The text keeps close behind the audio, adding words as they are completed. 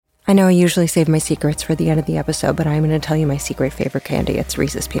I know I usually save my secrets for the end of the episode, but I'm going to tell you my secret favorite candy. It's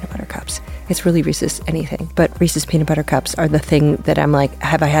Reese's Peanut Butter Cups. It's really Reese's anything, but Reese's Peanut Butter Cups are the thing that I'm like,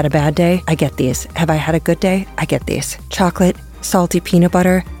 have I had a bad day? I get these. Have I had a good day? I get these. Chocolate, salty peanut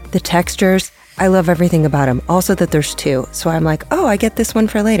butter, the textures. I love everything about them. Also that there's two. So I'm like, oh, I get this one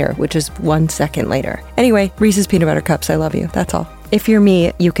for later, which is 1 second later. Anyway, Reese's Peanut Butter Cups. I love you. That's all. If you're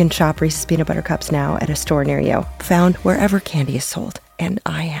me, you can shop Reese's Peanut Butter Cups now at a store near you. Found wherever candy is sold. And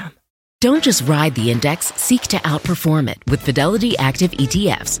I am. Don't just ride the index, seek to outperform it with Fidelity Active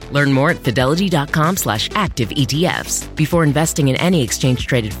ETFs. Learn more at fidelity.com/active ETFs. Before investing in any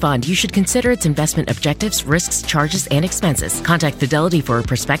exchange-traded fund, you should consider its investment objectives, risks, charges, and expenses. Contact Fidelity for a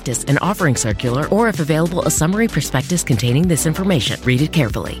prospectus, an offering circular, or if available, a summary prospectus containing this information. Read it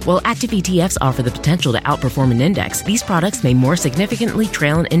carefully. While active ETFs offer the potential to outperform an index, these products may more significantly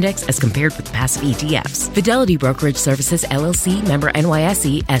trail an index as compared with passive ETFs. Fidelity Brokerage Services, LLC, member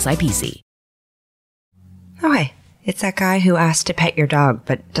NYSE, SIPC. Oh, hey, it's that guy who asked to pet your dog,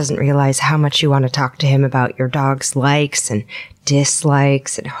 but doesn't realize how much you want to talk to him about your dog's likes and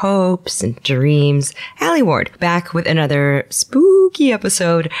dislikes and hopes and dreams. Allie Ward, back with another spooky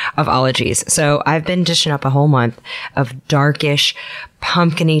episode of Ologies. So I've been dishing up a whole month of darkish,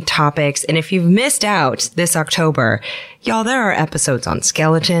 pumpkin-y topics. And if you've missed out this October, y'all, there are episodes on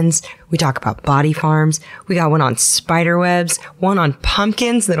skeletons. We talk about body farms. We got one on spider webs, one on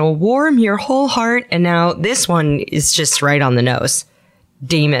pumpkins that'll warm your whole heart. And now this one is just right on the nose.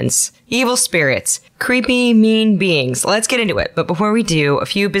 Demons, evil spirits, creepy, mean beings. Let's get into it. But before we do, a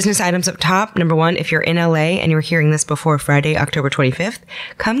few business items up top. Number one, if you're in LA and you're hearing this before Friday, October 25th,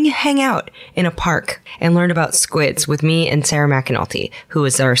 come hang out in a park and learn about squids with me and Sarah McAnulty, who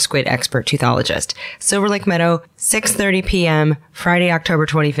is our squid expert teuthologist. Silver Lake Meadow, 6:30 p.m., Friday, October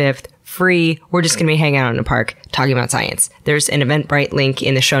 25th. Free. We're just going to be hanging out in a park talking about science. There's an Eventbrite link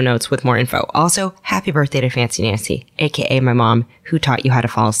in the show notes with more info. Also, happy birthday to Fancy Nancy, aka my mom, who taught you how to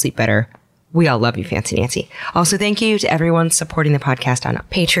fall asleep better. We all love you, Fancy Nancy. Also, thank you to everyone supporting the podcast on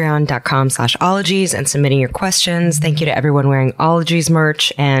patreon.com/ologies and submitting your questions. Thank you to everyone wearing Ologies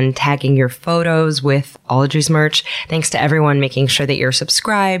merch and tagging your photos with Ologies merch. Thanks to everyone making sure that you're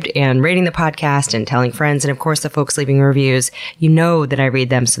subscribed and rating the podcast and telling friends. And of course, the folks leaving reviews. You know that I read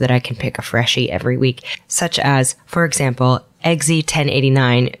them so that I can pick a freshie every week, such as, for example,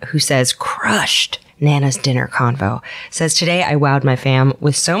 Eggsy1089, who says, crushed Nana's dinner convo. Says, today I wowed my fam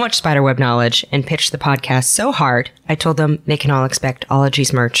with so much spiderweb knowledge and pitched the podcast so hard, I told them they can all expect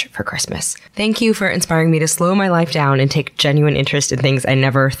Ologies merch for Christmas. Thank you for inspiring me to slow my life down and take genuine interest in things I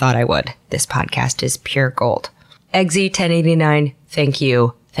never thought I would. This podcast is pure gold. Eggsy1089, thank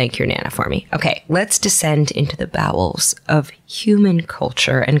you. Thank your Nana for me. Okay, let's descend into the bowels of human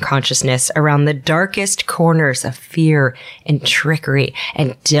culture and consciousness around the darkest corners of fear and trickery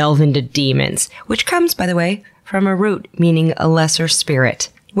and delve into demons, which comes, by the way, from a root meaning a lesser spirit,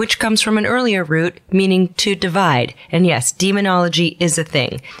 which comes from an earlier root meaning to divide. And yes, demonology is a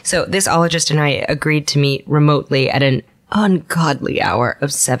thing. So this ologist and I agreed to meet remotely at an ungodly hour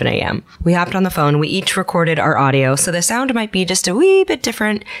of 7 a.m. We hopped on the phone. We each recorded our audio, so the sound might be just a wee bit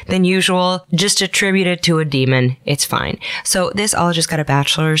different than usual, just attributed to a demon. It's fine. So this ologist got a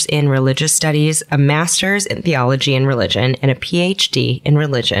bachelor's in religious studies, a master's in theology and religion, and a PhD in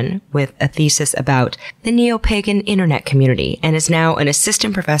religion with a thesis about the neo-pagan internet community, and is now an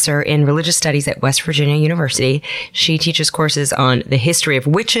assistant professor in religious studies at West Virginia University. She teaches courses on the history of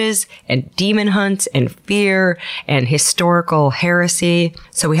witches and demon hunts and fear and historical heresy.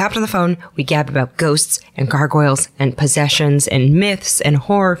 So we hopped on the phone, we gabbed about ghosts and gargoyles and possessions and myths and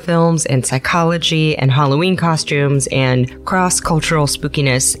horror films and psychology and Halloween costumes and cross-cultural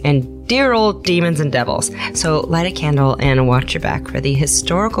spookiness and dear old demons and devils. So light a candle and watch your back for the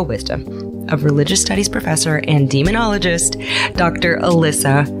historical wisdom of religious studies professor and demonologist, Dr.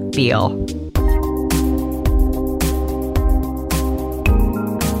 Alyssa Beale.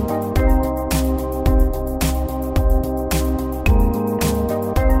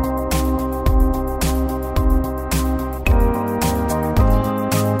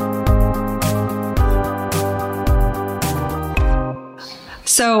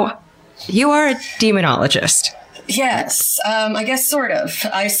 So, you are a demonologist. Yes, I guess sort of.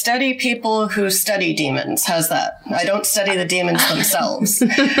 I study people who study demons. How's that? I don't study the demons themselves.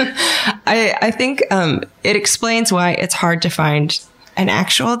 I think it explains why it's hard to find an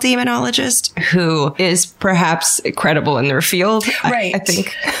actual demonologist who is perhaps credible in their field. Right. I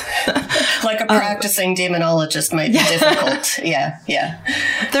think. Like a practicing demonologist might be difficult. Yeah.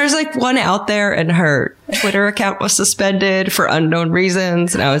 There's like one out there and her Twitter account was suspended for unknown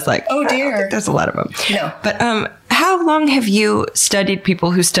reasons. And I was like, oh dear. There's a lot of them. No. But how long have you studied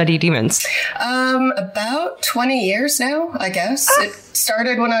people who study demons? About 20 years now, I guess. It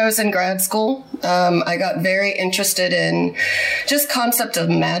started when I was in grad school. I got very interested in just concept of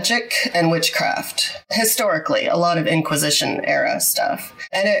magic and witchcraft. Historically, a lot of Inquisition era stuff.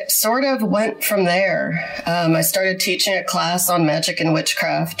 And it sort of went from there. I started teaching a class on magic and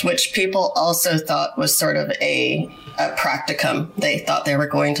witchcraft, which people also thought was sort of a practicum. They thought they were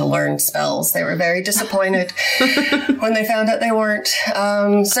going to learn spells. They were very disappointed when they found out they weren't.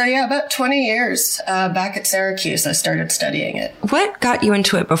 So yeah, about 20 years back at Syracuse, I started studying it. What got you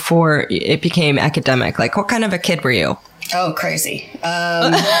into it before it became academic? Like, what kind of a kid were you? Oh, crazy.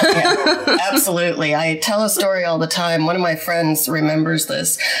 Yeah, absolutely. I tell a story all the time. One of my friends remembers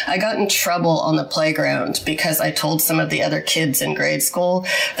this. I got in trouble on the playground because I told some of the other kids in grade school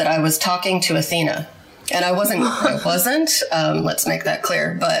that I was talking to Athena. And I wasn't, let's make that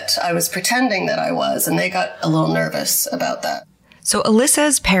clear, but I was pretending that I was, and they got a little nervous about that. So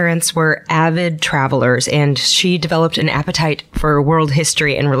Alyssa's parents were avid travelers, and she developed an appetite for world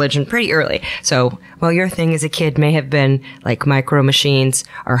history and religion pretty early. So while your thing as a kid may have been like micro machines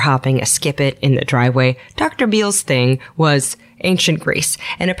or hopping a skip-it in the driveway, Dr. Beale's thing was ancient Greece.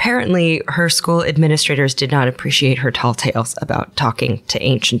 And apparently her school administrators did not appreciate her tall tales about talking to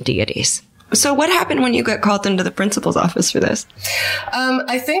ancient deities. So what happened when you got called into the principal's office for this?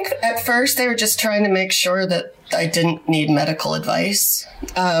 I think at first they were just trying to make sure that I didn't need medical advice.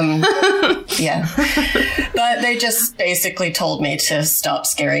 Yeah. But they just basically told me to stop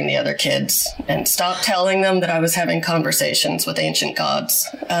scaring the other kids and stop telling them that I was having conversations with ancient gods.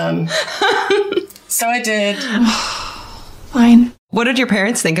 So I did. Fine. What did your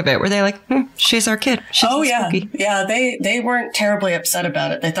parents think of it? Were they like, she's our kid? She's spooky. Yeah. They weren't terribly upset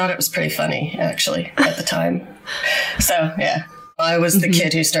about it. They thought it was pretty funny, actually, at the time. So, yeah. I was the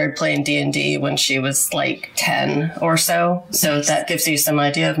kid who started playing D&D when she was like 10 or so. So that gives you some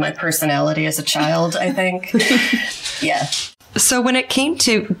idea of my personality as a child, I think. Yeah. So when it came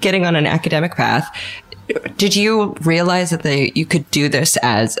to getting on an academic path, did you realize that you could do this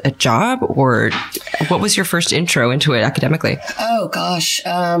as a job, or what was your first intro into it academically? Oh, gosh.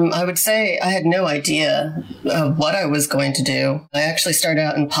 I would say I had no idea what I was going to do. I actually started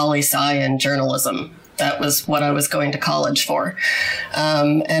out in poli-sci and journalism. That was what I was going to college for.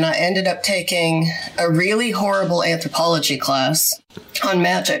 And I ended up taking a really horrible anthropology class on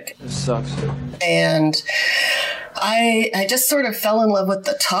magic. It sucks. And I just sort of fell in love with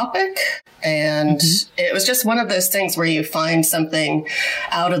the topic. And it was just one of those things where you find something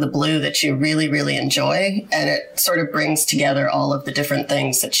out of the blue that you really, really enjoy. And it sort of brings together all of the different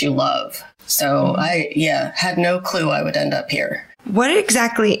things that you love. So I had no clue I would end up here. What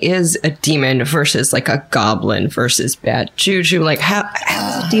exactly is a demon versus like a goblin versus bad juju? Like how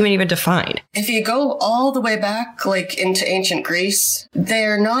is a demon even defined? If you go all the way back, like into ancient Greece,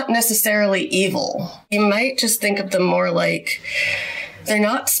 they're not necessarily evil. You might just think of them more like they're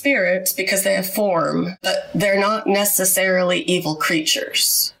not spirits because they have form, but they're not necessarily evil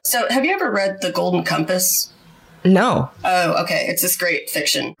creatures. So have you ever read The Golden Compass? No. Oh, okay. It's this great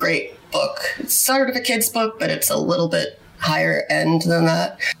fiction, great book. It's sort of a kid's book, but it's a little bit higher end than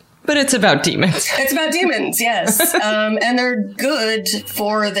that. But it's about demons. It's about demons, yes. And they're good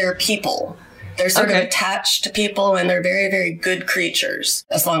for their people. They're sort of attached to people, and they're very, very good creatures,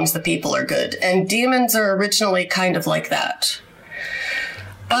 as long as the people are good. And demons are originally kind of like that.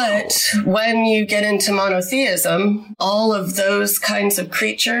 But when you get into monotheism, all of those kinds of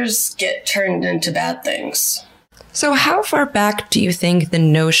creatures get turned into bad things. So how far back do you think the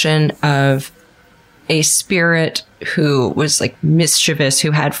notion of a spirit who was like mischievous,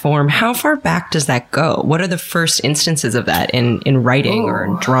 who had form, how far back does that go? What are the first instances of that in writing or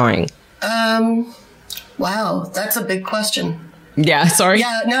in drawing? Wow, that's a big question. Yeah, sorry.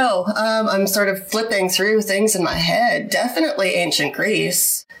 Yeah, no, I'm sort of flipping through things in my head. Definitely ancient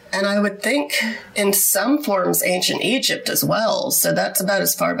Greece. And I would think in some forms ancient Egypt as well. So that's about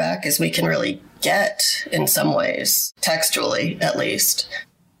as far back as we can really get in some ways, textually at least.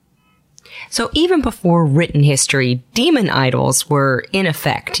 So even before written history, demon idols were in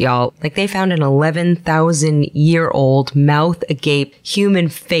effect, y'all. Like they found an 11,000-year-old mouth agape human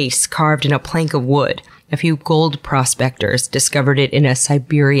face carved in a plank of wood. A few gold prospectors discovered it in a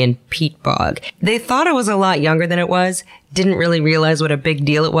Siberian peat bog. They thought it was a lot younger than it was, didn't really realize what a big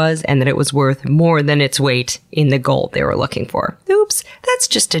deal it was, and that it was worth more than its weight in the gold they were looking for. Oops, that's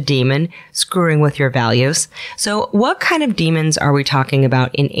just a demon screwing with your values. So what kind of demons are we talking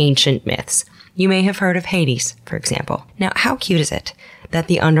about in ancient myths? You may have heard of Hades, for example. Now, how cute is it? that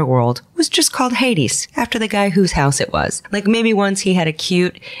the underworld was just called Hades, after the guy whose house it was. Like maybe once he had a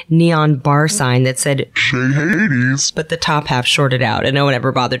cute neon bar sign that said, "Say Hades," but the top half shorted out and no one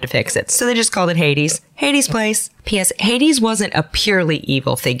ever bothered to fix it. So they just called it Hades. Hades Place. P.S. Hades wasn't a purely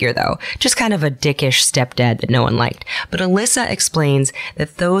evil figure, though. Just kind of a dickish stepdad that no one liked. But Alyssa explains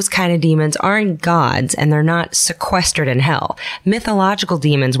that those kind of demons aren't gods and they're not sequestered in hell. Mythological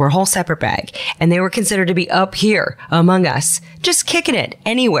demons were a whole separate bag, and they were considered to be up here among us, just kicking it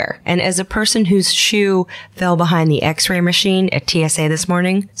anywhere. And as a person whose shoe fell behind the x-ray machine at TSA this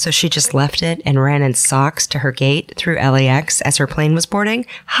morning, so she just left it and ran in socks to her gate through LAX as her plane was boarding,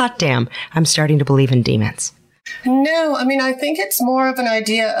 hot damn, I'm starting to believe in demons. No, I mean, I think it's more of an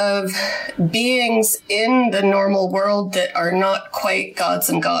idea of beings in the normal world that are not quite gods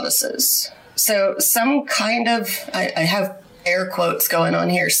and goddesses. So some kind of, I have air quotes going on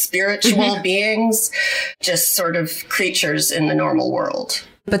here, spiritual beings, just sort of creatures in the normal world.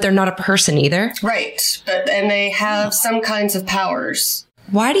 But they're not a person either? Right. And they have some kinds of powers.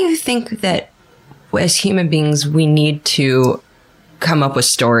 Why do you think that as human beings, we need to come up with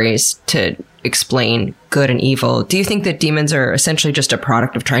stories to explain good and evil? Do you think that demons are essentially just a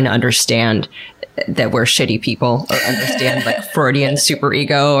product of trying to understand that we're shitty people, or understand like Freudian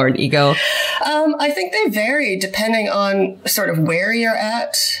superego or an ego? I think they vary depending on sort of where you're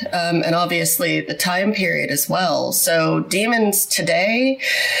at, and obviously the time period as well. So demons today,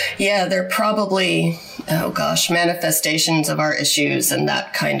 yeah, they're probably, manifestations of our issues and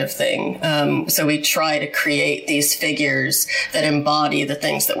that kind of thing. So we try to create these figures that embody the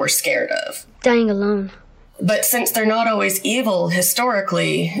things that we're scared of. Dying alone. But since they're not always evil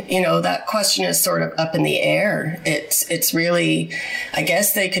historically, that question is sort of up in the air. It's really, I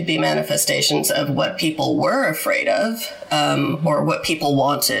guess they could be manifestations of what people were afraid of, or what people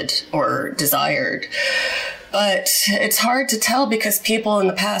wanted or desired. But it's hard to tell because people in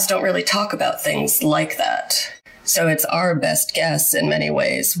the past don't really talk about things like that. So it's our best guess in many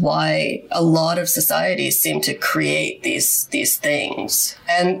ways why a lot of societies seem to create these things.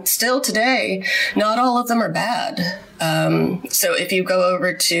 And still today, not all of them are bad. So if you go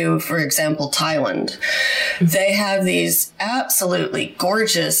over to, for example, Thailand, they have these absolutely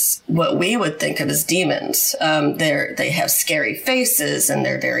gorgeous, what we would think of as demons. They have scary faces and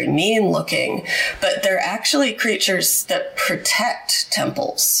they're very mean looking, but they're actually creatures that protect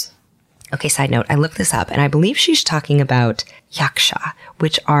temples. Okay, side note, I looked this up and I believe she's talking about yaksha,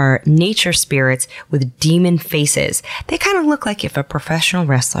 which are nature spirits with demon faces. They kind of look like if a professional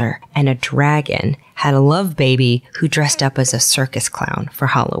wrestler and a dragon had a love baby who dressed up as a circus clown for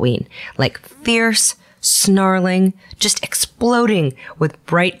Halloween. Like fierce, snarling, just exploding with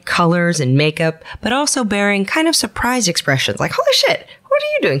bright colors and makeup, but also bearing kind of surprised expressions like, holy shit, what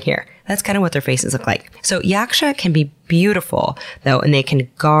are you doing here? That's kind of what their faces look like. So yaksha can be beautiful, though, and they can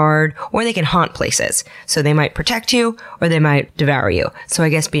guard or they can haunt places. So they might protect you or they might devour you. So I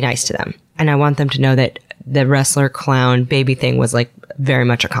guess be nice to them. And I want them to know that the wrestler clown baby thing was like very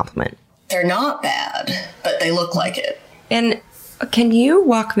much a compliment. They're not bad, but they look like it. And can you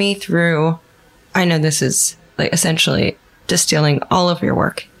walk me through, I know this is like essentially distilling all of your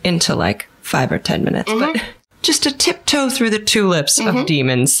work into like 5 or 10 minutes, but just to tiptoe through the tulips of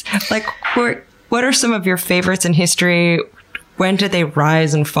demons. Like, what are some of your favorites in history? When did they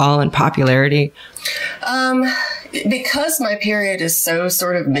rise and fall in popularity? Because my period is so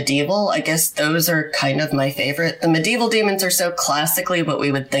sort of medieval, I guess those are kind of my favorite. The medieval demons are so classically what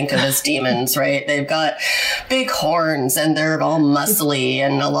we would think of as demons, right? They've got big horns and they're all muscly,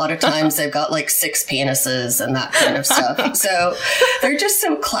 and a lot of times they've got like 6 penises and that kind of stuff. So they're just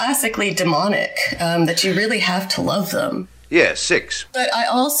so classically demonic that you really have to love them. Yeah, 6. But I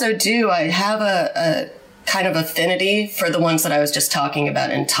also I have a kind of affinity for the ones that I was just talking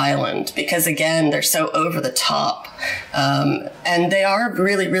about in Thailand, because again, they're so over the top, and they are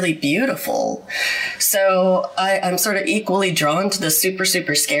really, really beautiful. So I'm sort of equally drawn to the super,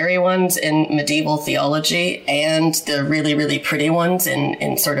 super scary ones in medieval theology and the really, really pretty ones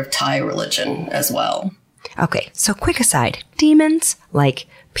in sort of Thai religion as well. Okay, so quick aside, demons, like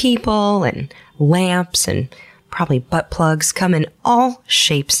people and lamps and probably butt plugs, come in all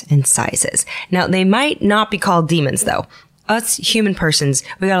shapes and sizes. Now, they might not be called demons, though. Us human persons,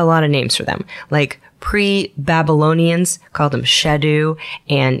 we got a lot of names for them. Like pre-Babylonians called them Shedu,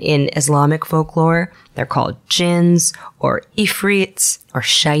 and in Islamic folklore, they're called jinns or ifrits or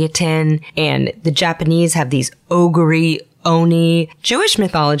shayatin, and the Japanese have these ogre, oni. Jewish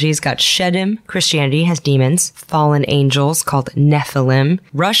mythology's got Shedim. Christianity has demons, fallen angels called Nephilim.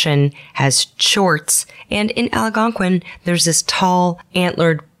 Russian has Chorts. And in Algonquin, there's this tall,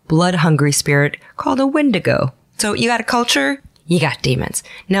 antlered, blood-hungry spirit called a Wendigo. So you got a culture, You got demons.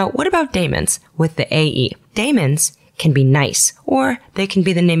 Now, what about daemons with the AE? Daemons can be nice, or they can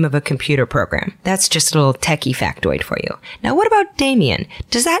be the name of a computer program. That's just a little techie factoid for you. Now, what about Damien?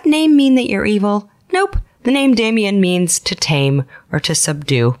 Does that name mean that you're evil? Nope. The name Damien means to tame or to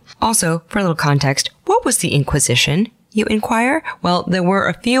subdue. Also, for a little context, what was the Inquisition, you inquire? Well, there were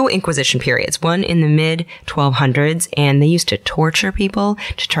a few Inquisition periods, one in the mid-1200s, and they used to torture people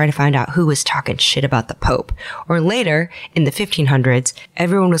to try to find out who was talking shit about the Pope. Or later, in the 1500s,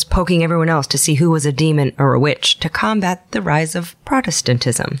 everyone was poking everyone else to see who was a demon or a witch to combat the rise of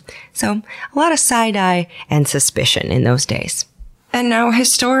Protestantism. So, a lot of side-eye and suspicion in those days. And now,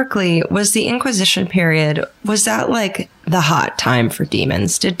 historically, was the Inquisition period, was that like the hot time for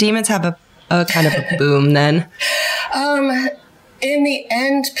demons? Did demons have a kind of a boom then? In the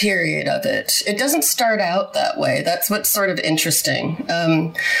end period of it, it doesn't start out that way. That's what's sort of interesting.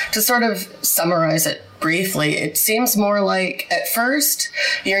 To sort of summarize it briefly, it seems more like at first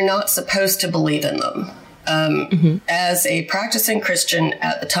you're not supposed to believe in them. As a practicing Christian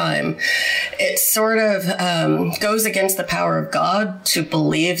at the time, it sort of goes against the power of God to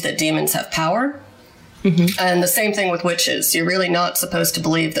believe that demons have power. And the same thing with witches. You're really not supposed to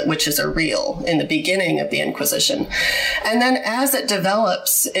believe that witches are real in the beginning of the Inquisition. And then as it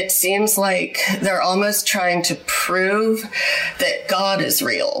develops, it seems like they're almost trying to prove that God is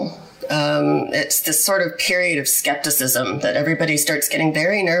real. It's this sort of period of skepticism that everybody starts getting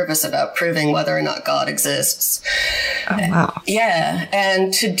very nervous about proving whether or not God exists. Oh, wow. Yeah.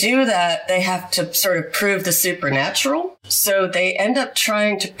 And to do that, they have to sort of prove the supernatural. So they end up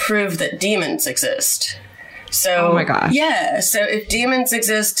trying to prove that demons exist. So, oh my God. Yeah. So if demons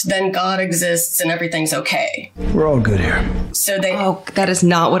exist, then God exists and everything's okay. We're all good here. So they. Oh, that is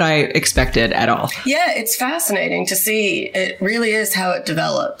not what I expected at all. Yeah, it's fascinating to see. It really is how it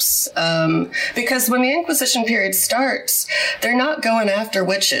develops. Because when the Inquisition period starts, they're not going after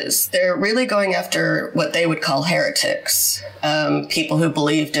witches. They're really going after what they would call heretics, people who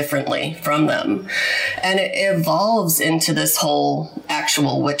believe differently from them. And it evolves into this whole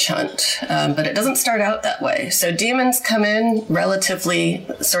actual witch hunt. But it doesn't start out that way. So demons come in relatively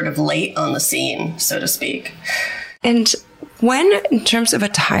sort of late on the scene, so to speak. And when, in terms of a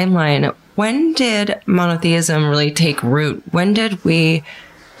timeline, when did monotheism really take root? When did we,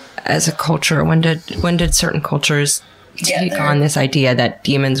 as a culture, when did certain cultures take on this idea that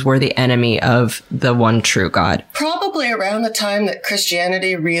demons were the enemy of the one true God? Probably around the time that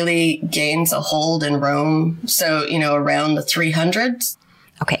Christianity really gains a hold in Rome. So, around the 300s.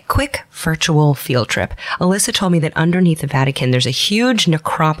 Okay, quick virtual field trip. Alyssa told me that underneath the Vatican, there's a huge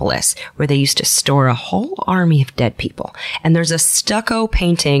necropolis where they used to store a whole army of dead people. And there's a stucco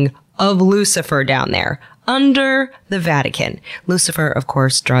painting of Lucifer down there under the Vatican. Lucifer, of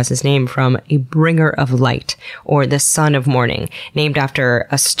course, draws his name from a bringer of light, or the son of morning, named after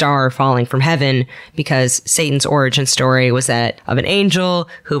a star falling from heaven, because Satan's origin story was that of an angel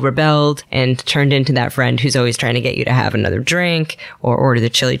who rebelled and turned into that friend who's always trying to get you to have another drink, or order the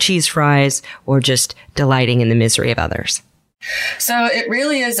chili cheese fries, or just delighting in the misery of others. So it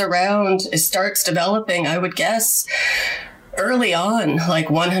really is it starts developing, I would guess, early on, like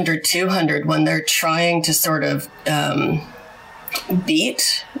 100, 200, when they're trying to sort of they're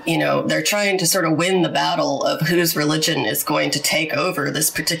trying to sort of win the battle of whose religion is going to take over this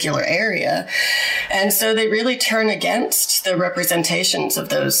particular area. And so they really turn against the representations of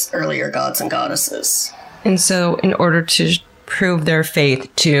those earlier gods and goddesses. And so in order to prove their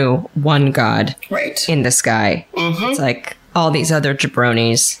faith to one God right in the sky, it's like all these other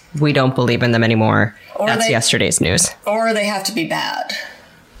jabronis, we don't believe in them anymore. That's yesterday's news. Or they have to be bad.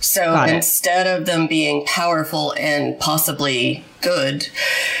 So instead of them being powerful and possibly good,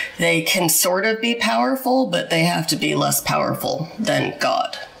 they can sort of be powerful, but they have to be less powerful than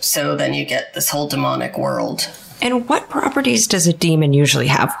God. So then you get this whole demonic world. And what properties does a demon usually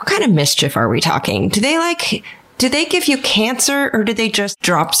have? What kind of mischief are we talking? Do they give you cancer, or do they just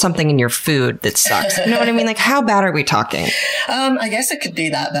drop something in your food that sucks? You know what I mean? Like, how bad are we talking? I guess it could be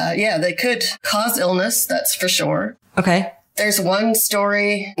that bad. Yeah, they could cause illness, that's for sure. Okay. There's one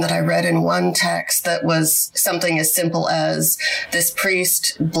story that I read in one text that was something as simple as this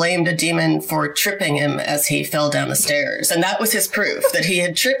priest blamed a demon for tripping him as he fell down the stairs. And that was his proof, that he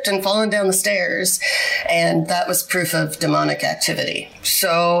had tripped and fallen down the stairs. And that was proof of demonic activity.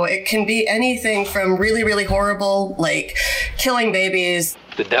 So it can be anything from really, really horrible, like killing babies.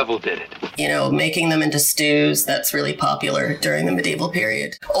 The devil did it. Making them into stews. That's really popular during the medieval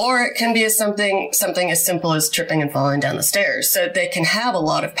period. Or it can be something as simple as tripping and falling down the stairs. So they can have a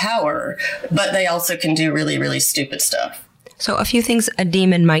lot of power, but they also can do really, really stupid stuff. So a few things a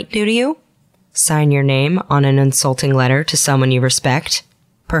demon might do to you. sign your name on an insulting letter to someone you respect,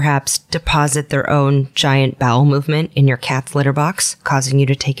 perhaps deposit their own giant bowel movement in your cat's litter box, causing you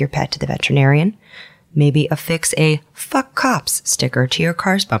to take your pet to the veterinarian, maybe affix a "fuck cops" sticker to your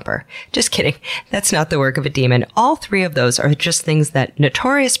car's bumper. Just kidding. That's not the work of a demon. All three of those are just things that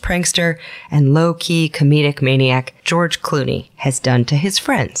notorious prankster and low-key comedic maniac George Clooney has done to his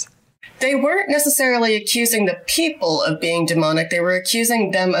friends. They weren't necessarily accusing the people of being demonic. They were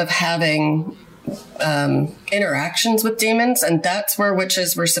accusing them of having interactions with demons, and that's where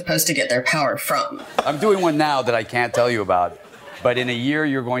witches were supposed to get their power from. I'm doing one now that I can't tell you about, but in a year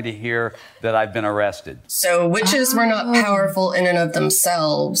you're going to hear that I've been arrested. So witches were not powerful in and of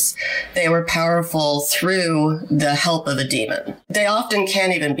themselves. They were powerful through the help of a demon. They often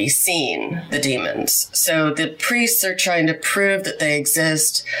can't even be seen, the demons. So the priests are trying to prove that they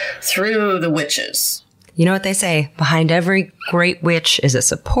exist through the witches. You know what they say, behind every great witch is a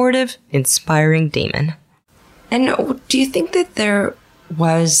supportive, inspiring demon. And do you think that there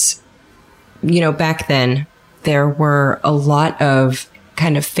was, back then, there were a lot of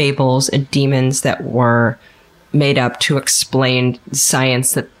kind of fables and demons that were made up to explain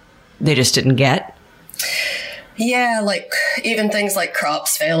science that they just didn't get? Yeah, like even things like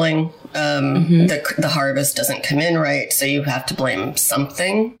crops failing. The harvest doesn't come in right, so you have to blame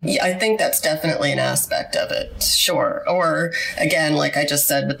something. Yeah, I think that's definitely an aspect of it, sure. Or again, like I just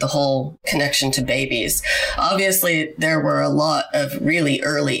said with the whole connection to babies, obviously there were a lot of really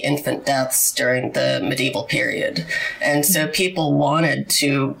early infant deaths during the medieval period. And so people wanted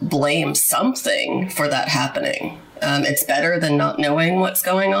to blame something for that happening. It's better than not knowing what's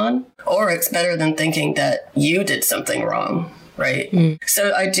going on, or it's better than thinking that you did something wrong, right?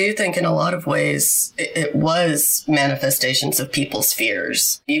 So I do think in a lot of ways it was manifestations of people's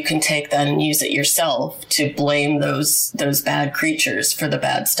fears. You can take that and use it yourself to blame those bad creatures for the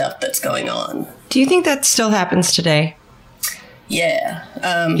bad stuff that's going on. Do you think that still happens today? Yeah,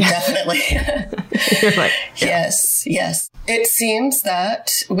 definitely. You're like, yeah. Yes. It seems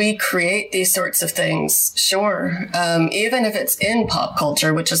that we create these sorts of things, sure, even if it's in pop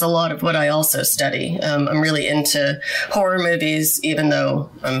culture, which is a lot of what I also study. I'm really into horror movies, even though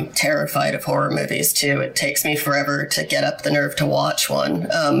I'm terrified of horror movies, too. It takes me forever to get up the nerve to watch one,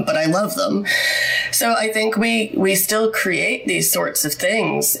 but I love them. So I think we still create these sorts of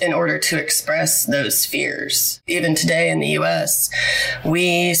things in order to express those fears. Even today in the U.S.,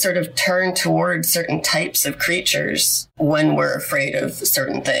 we sort of turn towards certain types of creatures when we're afraid of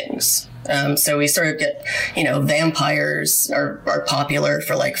certain things. So we sort of get, vampires are popular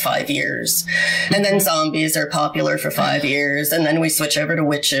for like 5 years, and then zombies are popular for 5 years, and then we switch over to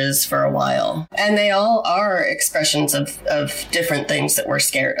witches for a while. And they all are expressions of different things that we're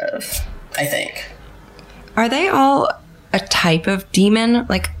scared of, I think. Are they all a type of demon?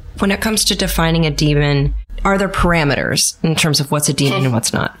 Like, when it comes to defining a demon, are there parameters in terms of what's a demon and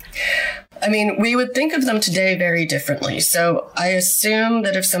what's not? I mean, we would think of them today very differently. So I assume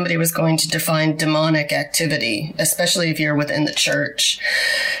that if somebody was going to define demonic activity, especially if you're within the church,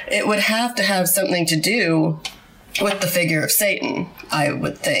 it would have to have something to do with the figure of Satan, I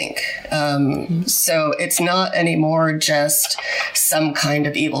would think. So it's not anymore just some kind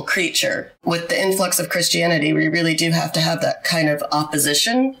of evil creature. With the influx of Christianity, we really do have to have that kind of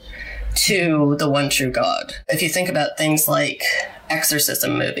opposition to the one true God. If you think about things like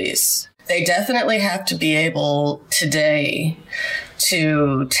exorcism movies, they definitely have to be able today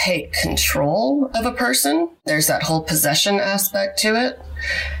to take control of a person. There's that whole possession aspect to it.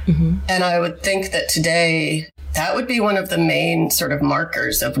 And I would think that today that would be one of the main sort of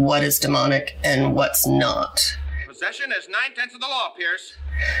markers of what is demonic and what's not. Possession is 9/10 of the law, Pierce.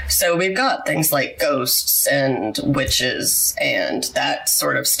 So we've got things like ghosts and witches and that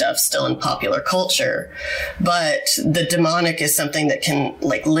sort of stuff still in popular culture. But the demonic is something that can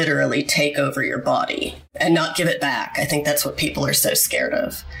like literally take over your body and not give it back. I think that's what people are so scared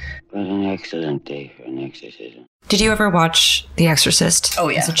of. It was an excellent day for an exorcism. Did you ever watch The Exorcist? Oh,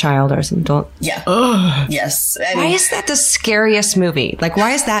 yeah. As a child or as an adult? Yeah. Ugh. Yes. And why is that the scariest movie? Like,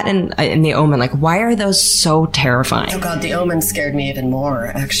 why is that in The Omen? Like, why are those so terrifying? Oh, God, The Omen scared me even more,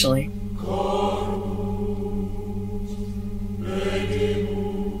 actually.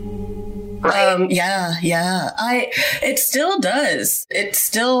 It still does.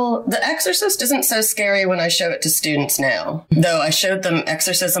 The Exorcist isn't so scary when I show it to students now. Though I showed them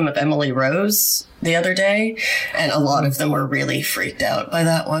Exorcism of Emily Rose the other day, and a lot of them were really freaked out by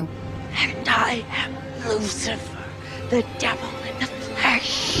that one. And I am Lucifer, the devil in the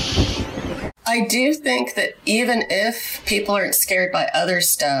flesh. I do think that even if people aren't scared by other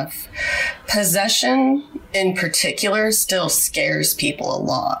stuff, possession in particular still scares people a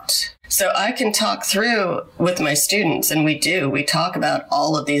lot. So I can talk through with my students, and we talk about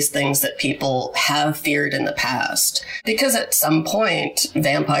all of these things that people have feared in the past. Because at some point,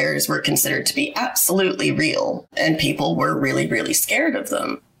 vampires were considered to be absolutely real, and people were really, really scared of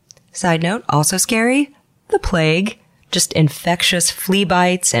them. Side note, also scary, the plague. Just infectious flea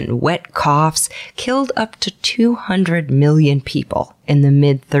bites and wet coughs killed up to 200 million people in the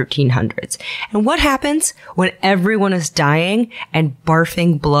mid-1300s. And what happens when everyone is dying and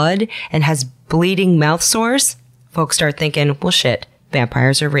barfing blood and has bleeding mouth sores? Folks start thinking, well, shit,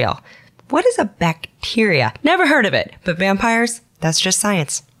 vampires are real. What is a bacteria? Never heard of it, but vampires, that's just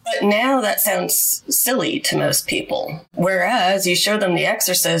science. But now that sounds silly to most people. Whereas you show them The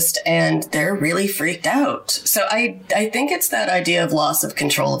Exorcist and they're really freaked out. So I think it's that idea of loss of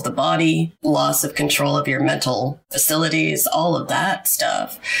control of the body, loss of control of your mental facilities, all of that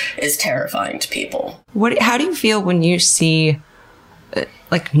stuff is terrifying to people. How do you feel when you see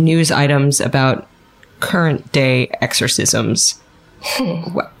like news items about current day exorcisms?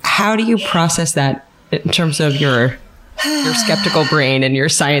 How do you process that in terms of your skeptical brain and your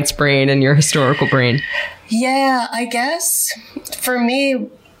science brain and your historical brain? Yeah, I guess for me,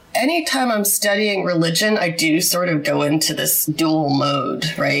 anytime I'm studying religion, I do sort of go into this dual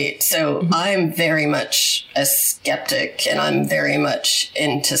mode, right? So I'm very much a skeptic and I'm very much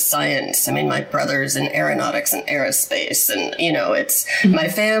into science. I mean, my brother's in aeronautics and aerospace and, my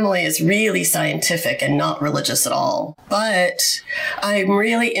family is really scientific and not religious at all. But I'm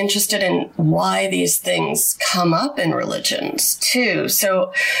really interested in why these things come up in religions too.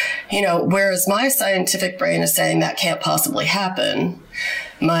 So, whereas my scientific brain is saying that can't possibly happen,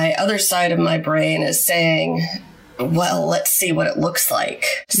 my other side of my brain is saying, well, let's see what it looks like.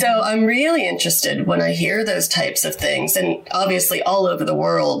 So I'm really interested when I hear those types of things. And obviously all over the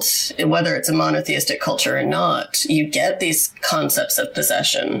world, whether it's a monotheistic culture or not, you get these concepts of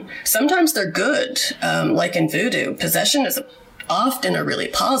possession. Sometimes they're good, like in voodoo. Possession is often a really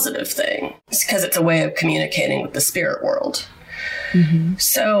positive thing. It's because it's a way of communicating with the spirit world. Mm-hmm.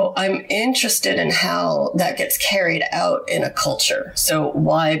 So I'm interested in how that gets carried out in a culture. So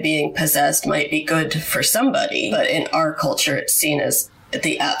why being possessed might be good for somebody, but in our culture, it's seen as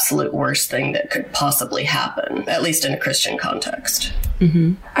the absolute worst thing that could possibly happen, at least in a Christian context.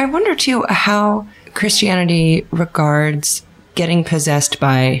 Mm-hmm. I wonder, too, how Christianity regards getting possessed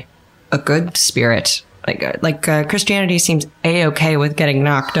by a good spirit. Like Christianity seems A-okay with getting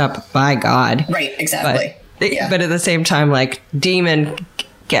knocked up by God. Right, exactly. But at the same time, like, demon,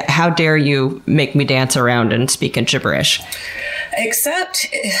 how dare you make me dance around and speak in gibberish? Except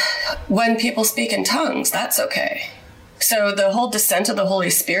when people speak in tongues, that's okay. So the whole descent of the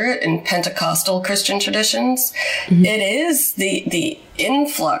Holy Spirit in Pentecostal Christian traditions, mm-hmm. It is the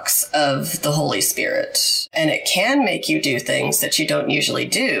influx of the Holy Spirit, and it can make you do things that you don't usually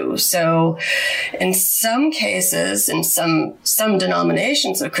do. So in some cases, in some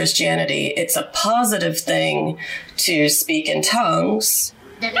denominations of Christianity, it's a positive thing to speak in tongues.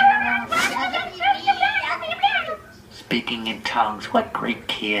 Speaking in tongues, what great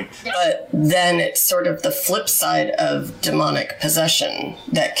kids. But then it's sort of the flip side of demonic possession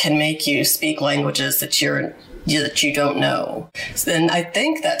that can make you speak languages that you don't know. So then I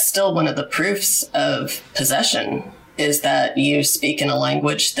think that's still one of the proofs of possession, is that you speak in a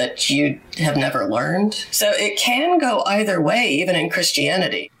language that you have never learned. So it can go either way, even in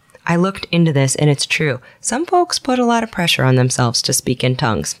Christianity. I looked into this, and it's true. Some folks put a lot of pressure on themselves to speak in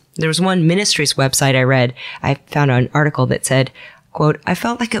tongues. There was one ministry's website I read. I found an article that said, quote, "I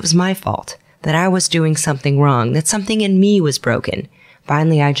felt like it was my fault, that I was doing something wrong, that something in me was broken.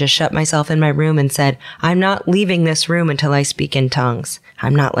 Finally, I just shut myself in my room and said, I'm not leaving this room until I speak in tongues.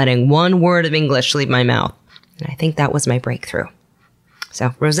 I'm not letting one word of English leave my mouth." And I think that was my breakthrough.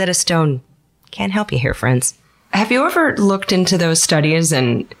 So Rosetta Stone can't help you here, friends. Have you ever looked into those studies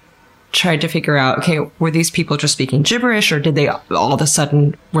and tried to figure out, okay, were these people just speaking gibberish, or did they all of a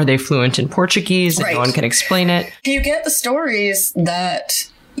sudden, were they fluent in Portuguese and right. No one can explain it? You get the stories that,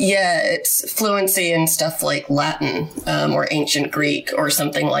 it's fluency in stuff like Latin or ancient Greek or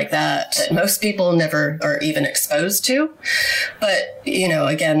something like that most people never are even exposed to. But,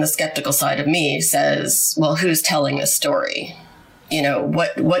 again, the skeptical side of me says, well, who's telling this story?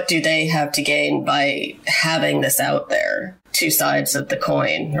 What do they have to gain by having this out there? Two sides of the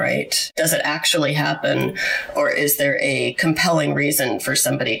coin, right? Does it actually happen? Or is there a compelling reason for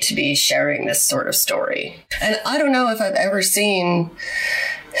somebody to be sharing this sort of story? And I don't know if I've ever seen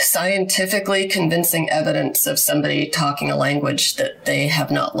scientifically convincing evidence of somebody talking a language that they have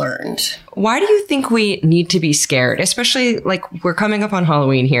not learned. Why do you think we need to be scared? Especially, like, we're coming up on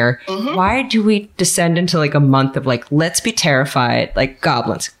Halloween here. Mm-hmm. Why do we descend into, like, a month of, like, let's be terrified, like,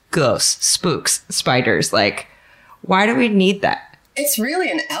 goblins, ghosts, spooks, spiders? Like, why do we need that? It's really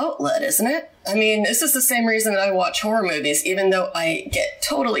an outlet, isn't it? I mean, this is the same reason that I watch horror movies, even though I get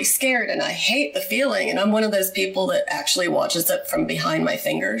totally scared and I hate the feeling. And I'm one of those people that actually watches it from behind my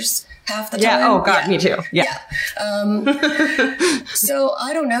fingers half the time. Yeah. Oh, God, me too. Yeah. So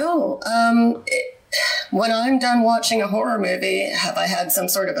I don't know. When I'm done watching a horror movie, have I had some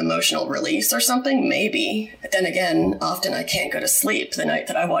sort of emotional release or something? Maybe. But then again, often I can't go to sleep the night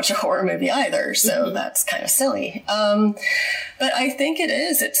that I watch a horror movie either. So that's kind of silly. But I think it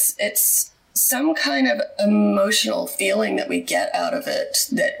is. It's some kind of emotional feeling that we get out of it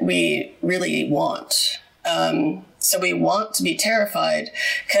that we really want. So we want to be terrified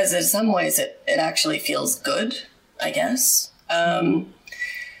because in some ways it actually feels good, I guess.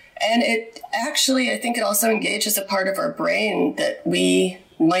 And it actually, I think it also engages a part of our brain that we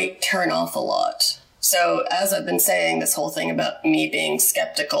might turn off a lot. So as I've been saying, this whole thing about me being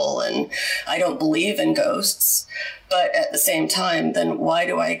skeptical and I don't believe in ghosts, but at the same time, then why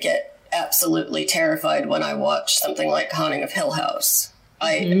do I get absolutely terrified when I watch something like Haunting of Hill House?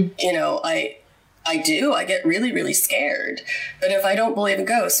 I get really, really scared. But if I don't believe in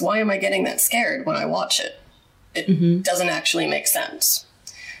ghosts, why am I getting that scared when I watch it? It doesn't actually make sense.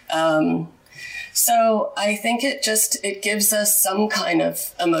 So I think it gives us some kind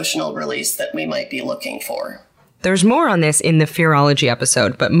of emotional release that we might be looking for. There's more on this in the Fearology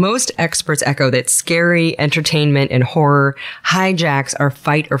episode, but most experts echo that scary entertainment and horror hijacks our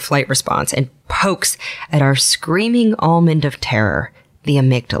fight or flight response and pokes at our screaming almond of terror, the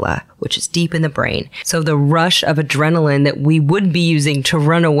amygdala, which is deep in the brain. So the rush of adrenaline that we would be using to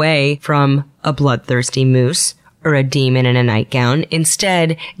run away from a bloodthirsty moose or a demon in a nightgown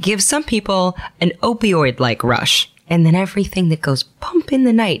instead gives some people an opioid-like rush. And then everything that goes bump in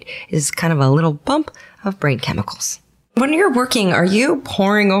the night is kind of a little bump of brain chemicals. When you're working, are you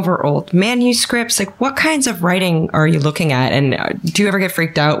poring over old manuscripts? Like, what kinds of writing are you looking at? And do you ever get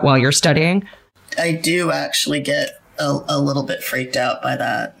freaked out while you're studying? I do actually get a little bit freaked out by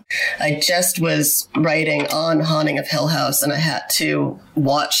that. I just was writing on Haunting of Hill House and I had to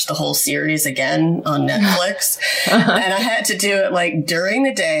watch the whole series again on Netflix. And I had to do it like during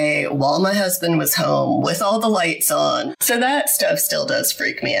the day while my husband was home with all the lights on. So that stuff still does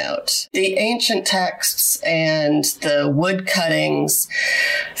freak me out. The ancient texts and the wood cuttings,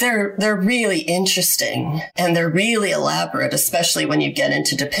 they're really interesting and they're really elaborate, especially when you get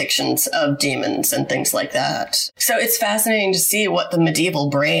into depictions of demons and things like that. So it's fascinating to see what the medieval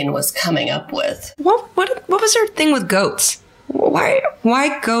brain was coming up with. What was her thing with goats?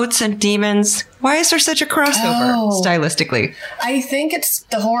 Why goats and demons? Why is there such a crossover stylistically? I think it's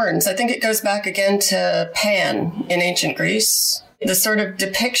the horns. I think it goes back again to Pan in ancient Greece. The sort of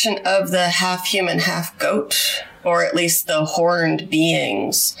depiction of the half human, half goat, or at least the horned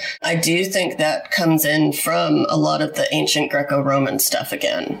beings. I do think that comes in from a lot of the ancient Greco-Roman stuff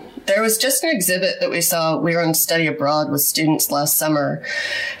again. There was just an exhibit that we saw. We were on study abroad with students last summer,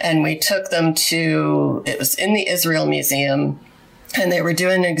 and we took them to, it was in the Israel Museum, and they were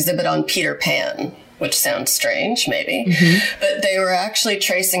doing an exhibit on Peter Pan, which sounds strange, maybe. But they were actually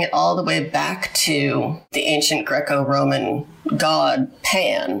tracing it all the way back to the ancient Greco-Roman god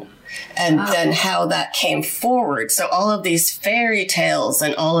Pan. And then how that came forward. So all of these fairy tales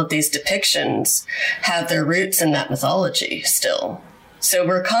and all of these depictions have their roots in that mythology still. So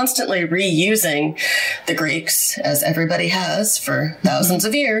we're constantly reusing the Greeks, as everybody has for thousands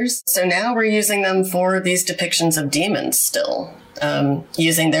of years. So now we're using them for these depictions of demons still,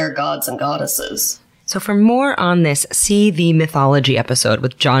 using their gods and goddesses. So for more on this, see the Mythology episode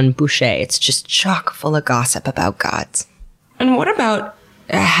with John Boucher. It's just chock full of gossip about gods. And what about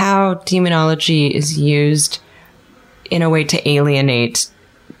how demonology is used in a way to alienate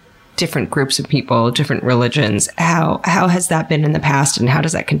different groups of people, different religions? How has that been in the past and how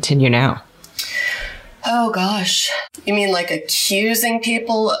does that continue now? Oh, gosh. You mean like accusing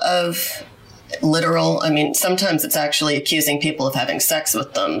people of literal? I mean, sometimes it's actually accusing people of having sex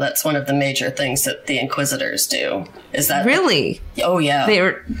with them. That's one of the major things that the Inquisitors do. Is that really? Oh, yeah.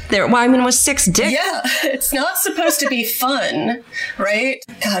 Well, I mean, it was 6 dicks. Yeah, it's not supposed to be fun, right?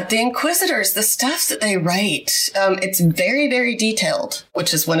 God, the Inquisitors, the stuff that they write, it's very, very detailed,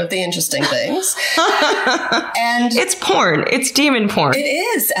 which is one of the interesting things. And it's porn. It's demon porn. It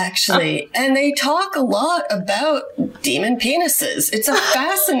is, actually. And they talk a lot about demon penises. It's a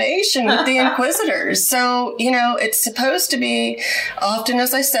fascination with the Inquisitors. visitors. So, it's supposed to be often,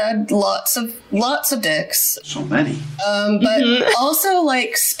 as I said, lots of dicks. So many. But also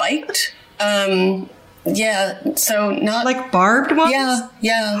like spiked. So not like barbed ones?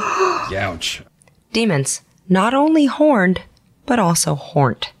 Yeah. Ouch. Demons, not only horned, but also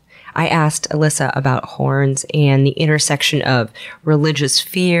horned. I asked Alyssa about horns and the intersection of religious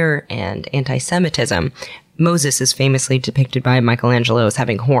fear and anti-Semitism. Moses is famously depicted by Michelangelo as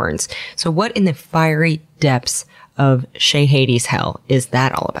having horns. So what in the fiery depths of Shea Hades hell is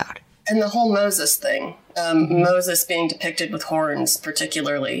that all about? And the whole Moses thing, Moses being depicted with horns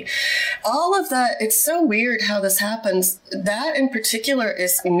particularly, all of that, it's so weird how this happens. That in particular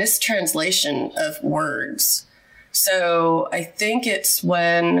is mistranslation of words. So I think it's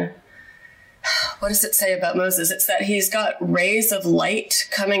when, what does it say about Moses? It's that he's got rays of light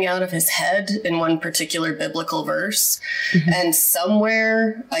coming out of his head in one particular biblical verse. Mm-hmm. And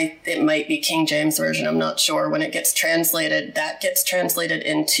somewhere, it might be King James Version, I'm not sure, when it gets translated, that gets translated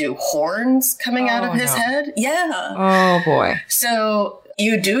into horns coming out of his head. Yeah. Oh, boy. So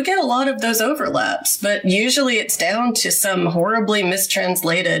you do get a lot of those overlaps, but usually it's down to some horribly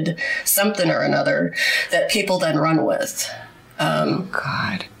mistranslated something or another that people then run with. Oh,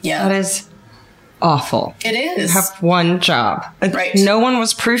 God. Yeah. That is awful. It is. You have one job. Right. No one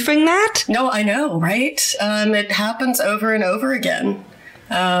was proofing that? No, I know, right? It happens over and over again.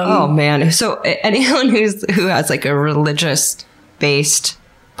 Oh, man. So anyone who has like a religious-based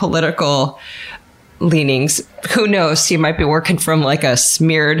political leanings, who knows? You might be working from like a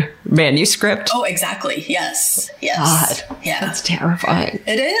smeared manuscript. Oh, exactly. Yes. God. Yeah. That's terrifying.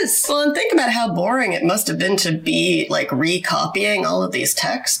 It is. Well, and think about how boring it must have been to be like recopying all of these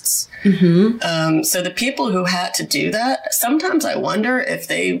texts. Mm-hmm. So the people who had to do that, sometimes I wonder if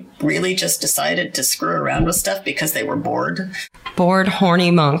they really just decided to screw around with stuff because they were bored. Bored,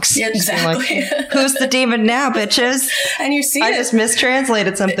 horny monks. Yeah, exactly. Like, who's the demon now, bitches? And you see I just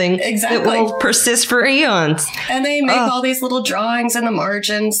mistranslated something that will persist for eons. And they make all these little drawings in the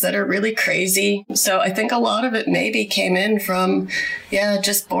margins that are really crazy. So I think a lot of it maybe came in from,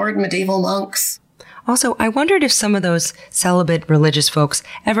 just bored medieval monks. Also, I wondered if some of those celibate religious folks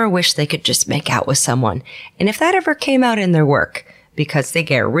ever wished they could just make out with someone, and if that ever came out in their work, because they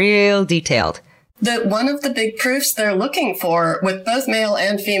get real detailed. One of the big proofs they're looking for with both male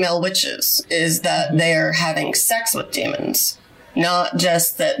and female witches is that they're having sex with demons, not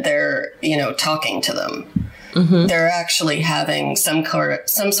just that they're, talking to them. Mm-hmm. They're actually having some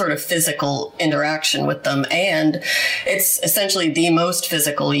sort of physical interaction with them, and it's essentially the most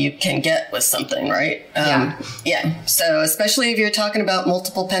physical you can get with something, right? Yeah. So especially if you're talking about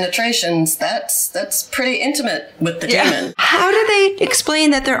multiple penetrations, that's pretty intimate with the demon. How do they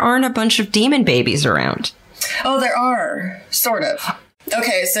explain that there aren't a bunch of demon babies around? Oh, there are, sort of.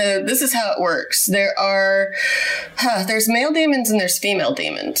 Okay, so this is how it works. There's male demons and there's female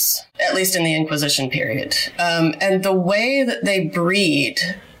demons, at least in the Inquisition period. And the way that they breed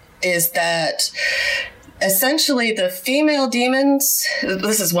is that essentially the female demons,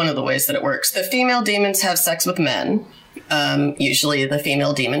 this is one of the ways that it works. The female demons have sex with men. Usually the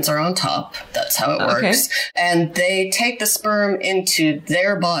female demons are on top. That's how it works. And they take the sperm into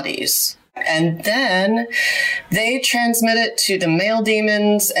their bodies. And then they transmit it to the male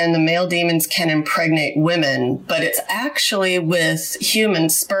demons, and the male demons can impregnate women, but it's actually with human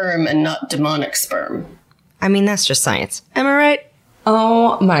sperm and not demonic sperm. I mean, that's just science. Am I right?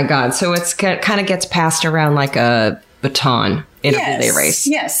 Oh my God. So it's kind of gets passed around like a baton in a relay race.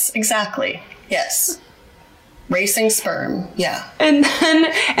 Yes, exactly. Yes. Racing sperm. Yeah. And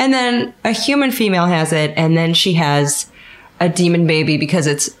then a human female has it, and then she has a demon baby because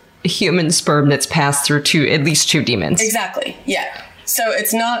it's human sperm that's passed through at least two demons. Exactly. Yeah. So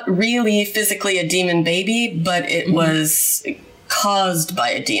it's not really physically a demon baby, but it was caused by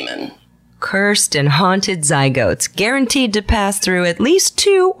a demon. Cursed and haunted zygotes, guaranteed to pass through at least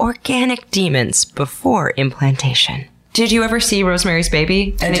two organic demons before implantation. Did you ever see Rosemary's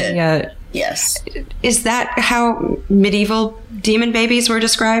Baby? I did. Yes. Is that how medieval demon babies were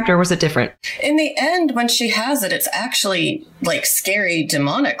described, or was it different? In the end, when she has it, it's actually like scary,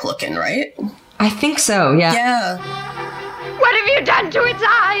 demonic looking, right? I think so, yeah. Yeah. What have you done to its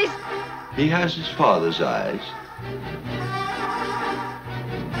eyes? He has his father's eyes.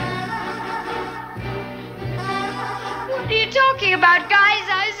 What are you talking about? Guy's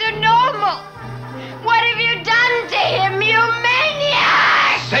eyes are normal. What have you done to him, you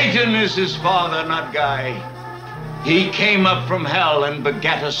maniac? Satan is his father, not Guy. He came up from hell and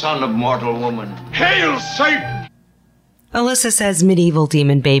begat a son of mortal woman. Hail, Satan! Alyssa says medieval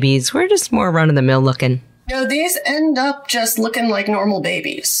demon babies were just more run-of-the-mill looking. No, these end up just looking like normal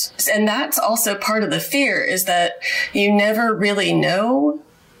babies. And that's also part of the fear, is that you never really know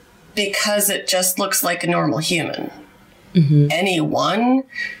because it just looks like a normal human. Mm-hmm. Anyone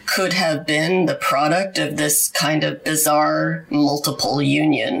could have been the product of this kind of bizarre multiple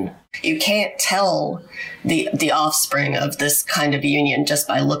union. You can't tell the offspring of this kind of union just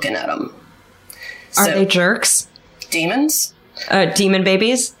by looking at them. Are they jerks? Demons? Demon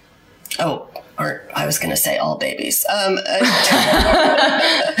babies? Oh, or I was going to say all babies. I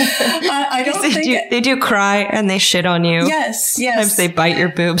don't think they do cry and they shit on you. Yes. Sometimes they bite your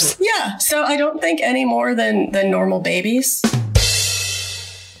boobs. Yeah, so I don't think any more than normal babies.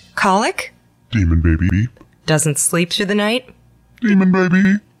 Colic? Demon baby. Doesn't sleep through the night? Demon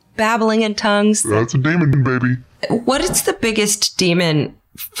baby. Babbling in tongues? That's a demon baby. What is the biggest demon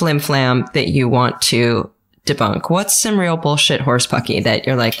flim-flam that you want to debunk? What's some real bullshit horsepucky that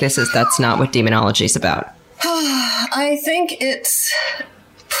you're like, that's not what demonology is about? I think it's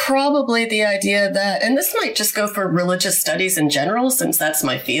probably the idea that, and this might just go for religious studies in general, since that's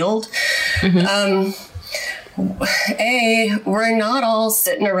my field. Mm-hmm. We're not all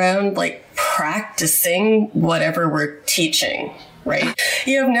sitting around like practicing whatever we're teaching. Right.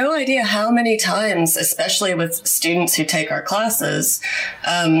 You have no idea how many times, especially with students who take our classes,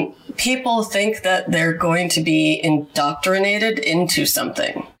 people think that they're going to be indoctrinated into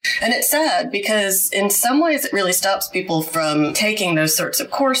something. And it's sad because in some ways it really stops people from taking those sorts of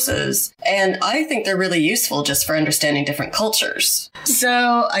courses. And I think they're really useful just for understanding different cultures.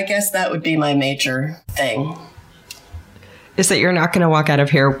 So I guess that would be my major thing. Is that you're not going to walk out of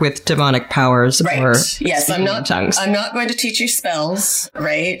here with demonic powers, right? Or yes, I'm not. Tongues. I'm not going to teach you spells,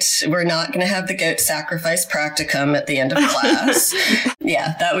 right? We're not going to have the goat sacrifice practicum at the end of class.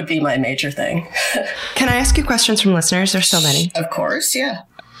 Yeah, that would be my major thing. Can I ask you questions from listeners? There's so many. Of course, yeah.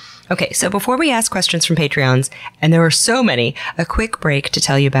 Okay, so before we ask questions from Patreons, and there are so many, a quick break to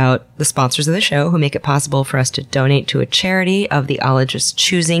tell you about the sponsors of the show who make it possible for us to donate to a charity of the ologist's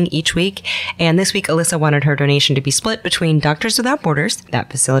choosing each week. And this week, Alyssa wanted her donation to be split between Doctors Without Borders,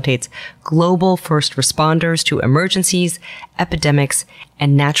 that facilitates global first responders to emergencies, epidemics,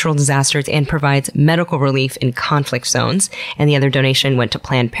 and natural disasters and provides medical relief in conflict zones. And the other donation went to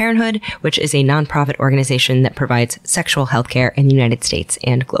Planned Parenthood, which is a nonprofit organization that provides sexual health care in the United States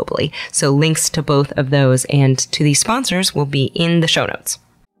and globally. So links to both of those and to these sponsors will be in the show notes.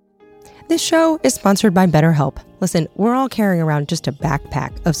 This show is sponsored by BetterHelp. Listen, we're all carrying around just a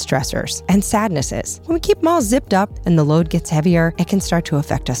backpack of stressors and sadnesses. When we keep them all zipped up and the load gets heavier, it can start to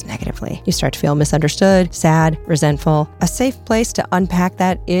affect us negatively. You start to feel misunderstood, sad, resentful. A safe place to unpack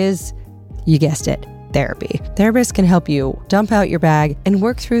that is, you guessed it, therapy. Therapists can help you dump out your bag and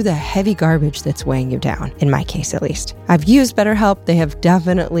work through the heavy garbage that's weighing you down, in my case at least. I've used BetterHelp. They have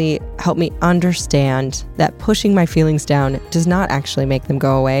definitely helped me understand that pushing my feelings down does not actually make them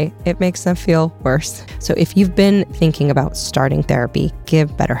go away. It makes them feel worse. So if you've been thinking about starting therapy,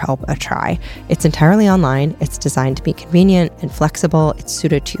 give BetterHelp a try. It's entirely online. It's designed to be convenient and flexible. It's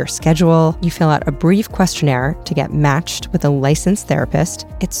suited to your schedule. You fill out a brief questionnaire to get matched with a licensed therapist.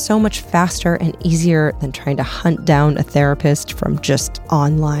 It's so much faster and easier than trying to hunt down a therapist from just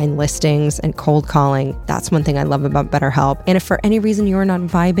online listings and cold calling. That's one thing I love about BetterHelp. And if for any reason you're not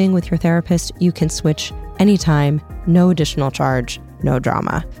vibing with your therapist, you can switch anytime, no additional charge, no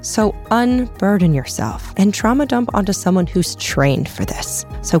drama. So unburden yourself and trauma dump onto someone who's trained for this.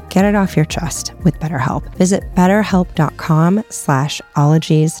 So get it off your chest with BetterHelp. Visit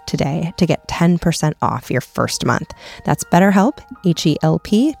betterhelp.com/ologies today to get 10% off your first month. That's BetterHelp,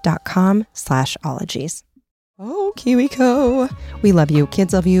 HELP.com/ologies. Oh, KiwiCo. We love you.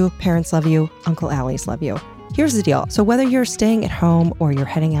 Kids love you. Parents love you. Uncle Allie's love you. Here's the deal. So whether you're staying at home or you're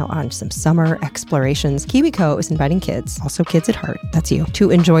heading out on some summer explorations, KiwiCo is inviting kids, also kids at heart, that's you, to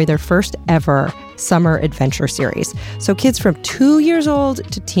enjoy their first ever summer adventure series. So kids from 2 years old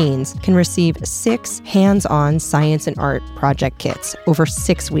to teens can receive 6 hands-on science and art project kits over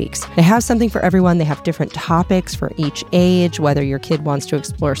 6 weeks. They have something for everyone. They have different topics for each age, whether your kid wants to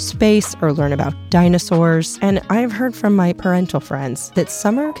explore space or learn about dinosaurs. And I've heard from my parental friends that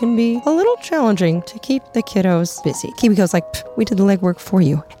summer can be a little challenging to keep the kiddos busy. KiwiCo's like, we did the legwork for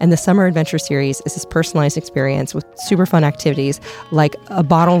you. And the Summer Adventure Series is this personalized experience with super fun activities like a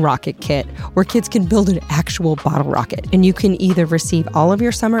bottle rocket kit where kids can build an actual bottle rocket. And you can either receive all of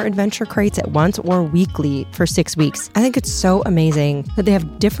your summer adventure crates at once or weekly for 6 weeks. I think it's so amazing that they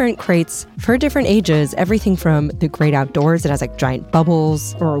have different crates for different ages, everything from the great outdoors that has like giant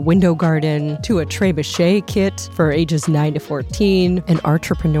bubbles or a window garden to a trebuchet kit for ages 9 to 14, an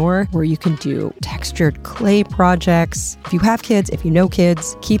entrepreneur where you can do textured clay play projects. If you have kids, if you know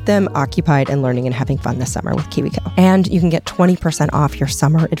kids, keep them occupied and learning and having fun this summer with KiwiCo. And you can get 20% off your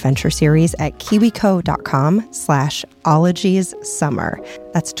summer adventure series at kiwico.com/ologiessummer.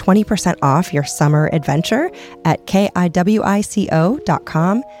 That's 20% off your summer adventure at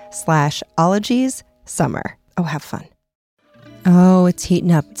kiwico.com/ologiessummer. Oh, have fun. Oh, it's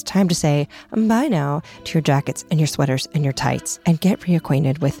heating up. It's time to say bye now to your jackets and your sweaters and your tights and get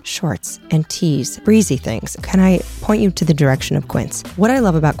reacquainted with shorts and tees, breezy things. Can I point you to the direction of Quince? What I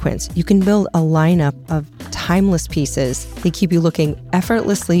love about Quince, you can build a lineup of timeless pieces. They keep you looking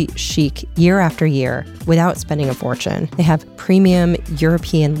effortlessly chic year after year without spending a fortune. They have premium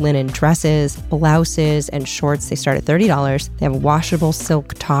European linen dresses, blouses, and shorts. They start at $30. They have washable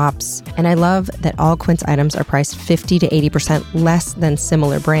silk tops. And I love that all Quince items are priced 50 to 80% less than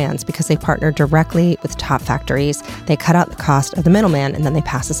similar brands because they partner directly with top factories. They cut out the cost of the middleman and then they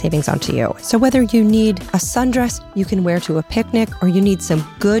pass the savings on to you. So whether you need a sundress you can wear to a picnic or you need some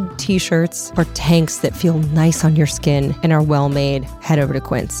good t-shirts or tanks that feel nice on your skin and are well made, head over to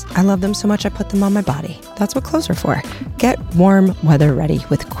Quince. I love them so much I put them on my body. That's what clothes are for. Get warm weather ready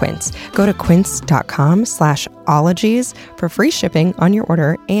with Quince. Go to quince.com/ologies for free shipping on your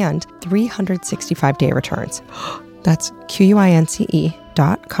order and 365-day returns. That's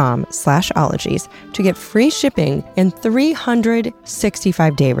QUINCE.com/ologies to get free shipping and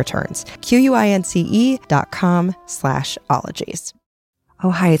 365-day returns. QUINCE.com/ologies.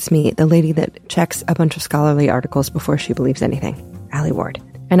 Oh, hi, it's me, the lady that checks a bunch of scholarly articles before she believes anything, Allie Ward.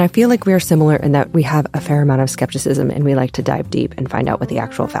 And I feel like we're similar in that we have a fair amount of skepticism and we like to dive deep and find out what the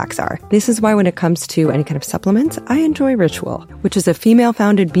actual facts are. This is why when it comes to any kind of supplements, I enjoy Ritual, which is a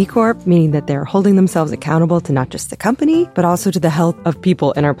female-founded B Corp, meaning that they're holding themselves accountable to not just the company, but also to the health of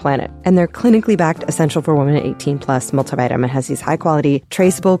people in our planet. And their clinically backed Essential for Women 18 Plus multivitamin has these high-quality,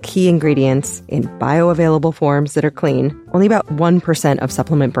 traceable key ingredients in bioavailable forms that are clean. Only about 1% of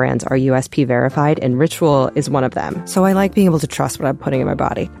supplement brands are USP verified, and Ritual is one of them. So I like being able to trust what I'm putting in my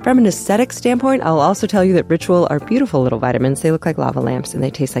body. From an aesthetic standpoint, I'll also tell you that Ritual are beautiful little vitamins. They look like lava lamps and they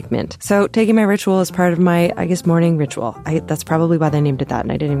taste like mint. So taking my Ritual is part of my, morning ritual. That's probably why they named it that,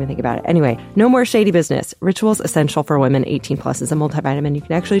 and I didn't even think about it. Anyway, no more shady business. Ritual's Essential for Women 18 Plus is a multivitamin you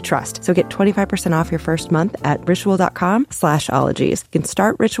can actually trust. So get 25% off your first month at ritual.com/ologies. You can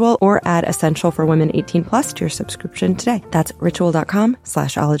start Ritual or add Essential for Women 18 Plus to your subscription today. That's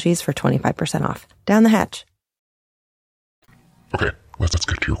ritual.com/ologies for 25% off. Down the hatch. Okay, let's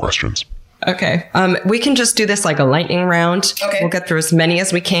get to your questions. Okay. We can just do this like a lightning round. Okay. We'll get through as many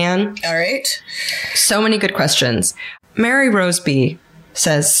as we can. All right. So many good questions. Mary Roseby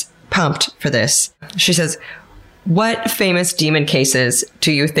says, pumped for this. She says, what famous demon cases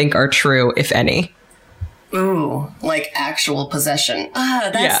do you think are true, if any? Ooh, like actual possession.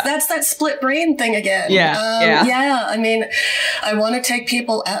 That's that split brain thing again. Yeah. I mean, I want to take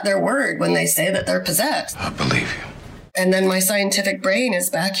people at their word when they say that they're possessed. I believe you. And then my scientific brain is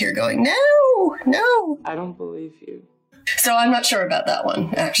back here going, no. I don't believe you. So I'm not sure about that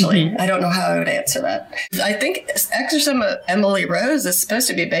one, actually. Mm-hmm. I don't know how I would answer that. I think Exorcism of Emily Rose is supposed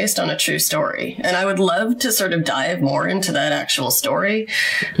to be based on a true story. And I would love to sort of dive more into that actual story.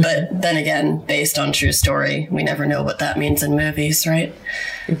 But then again, based on true story, we never know what that means in movies, right?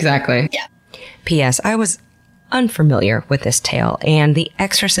 Exactly. Yeah. P.S. I was unfamiliar with this tale, and The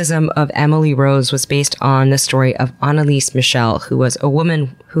Exorcism of Emily Rose was based on the story of Annalise Michel, who was a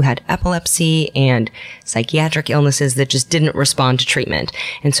woman who had epilepsy and psychiatric illnesses that just didn't respond to treatment.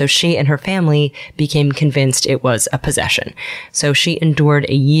 And so she and her family became convinced it was a possession. So she endured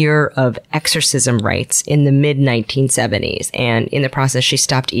a year of exorcism rites in the mid-1970s. And in the process, she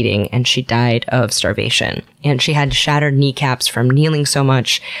stopped eating and she died of starvation. And she had shattered kneecaps from kneeling so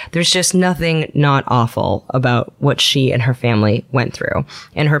much. There's just nothing not awful about what she and her family went through.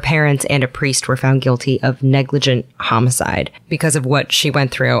 And her parents and a priest were found guilty of negligent homicide because of what she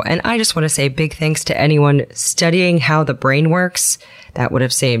went through. And I just want to say big thanks to anyone studying how the brain works. That would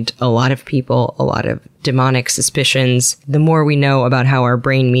have saved a lot of people, a lot of demonic suspicions. The more we know about how our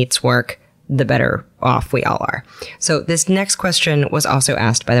brain meats work, the better off we all are. So this next question was also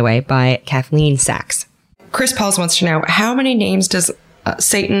asked, by the way, by Kathleen Sachs. Chris Pauls wants to know, how many names does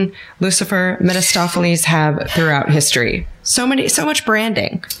Satan, Lucifer, Mephistopheles have throughout history? So much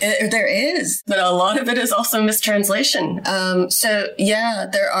branding. There is, but a lot of it is also mistranslation.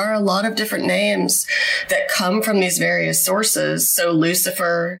 There are a lot of different names that come from these various sources. So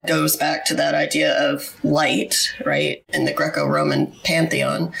Lucifer goes back to that idea of light, right, in the Greco-Roman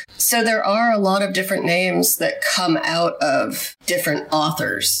pantheon. So there are a lot of different names that come out of different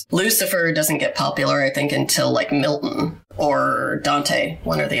authors. Lucifer doesn't get popular, I think, until like Milton or Dante,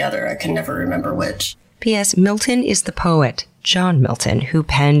 one or the other. I can never remember which. P.S. Milton is the poet, John Milton, who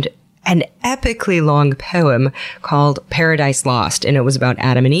penned an epically long poem called Paradise Lost, and it was about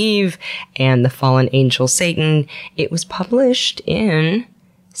Adam and Eve and the fallen angel Satan. It was published in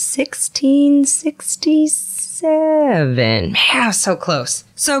 1667. Man, so close.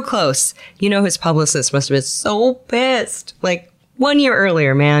 So close. You know, his publicist must have been so pissed. Like 1 year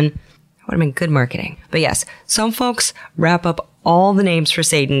earlier, man. Would have been good marketing. But yes, some folks wrap up all the names for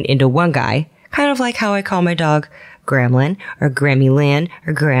Satan into one guy, kind of like how I call my dog Gremlin, or Grammy Lan,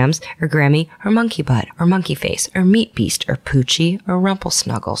 or Grams, or Grammy, or Monkey Butt, or Monkey Face, or Meat Beast, or Poochie, or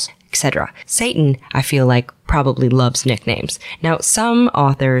Rumplesnuggles, etc. Satan, I feel like, probably loves nicknames. Now, some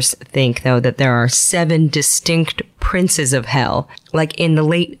authors think, though, that there are 7 distinct princes of hell. Like in the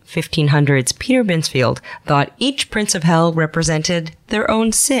late 1500s, Peter Binsfield thought each prince of hell represented their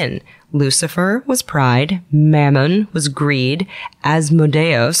own sin. Lucifer was pride, Mammon was greed,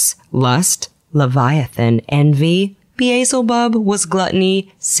 Asmodeus, lust, Leviathan, envy, Beelzebub was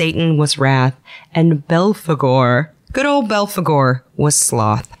gluttony, Satan was wrath, and Belphegor, good old Belphegor, was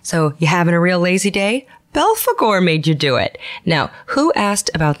sloth. So, you having a real lazy day? Belphegor made you do it. Now, who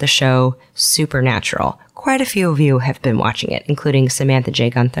asked about the show Supernatural? Quite a few of you have been watching it, including Samantha J.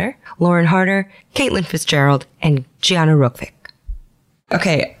 Gunther, Lauren Harder, Caitlin Fitzgerald, and Gianna Rukvik.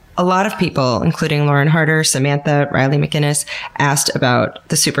 Okay, a lot of people, including Lauren Harder, Samantha, Riley McInnes, asked about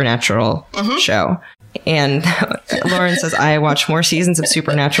the Supernatural show. And Lauren says, I watch more seasons of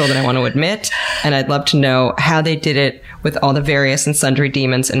Supernatural than I want to admit, and I'd love to know how they did it with all the various and sundry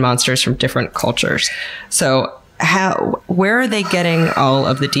demons and monsters from different cultures. So where are they getting all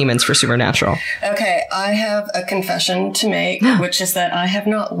of the demons for Supernatural? Okay, I have a confession to make, which is that I have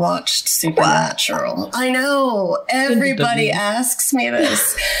not watched Supernatural. What? I know. Everybody asks me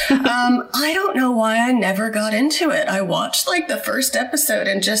this. I don't know why I never got into it. I watched like the first episode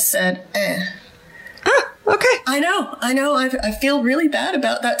and just said, Okay. I know. I feel really bad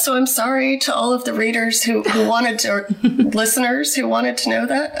about that. So I'm sorry to all of the readers who wanted to, or listeners who wanted to know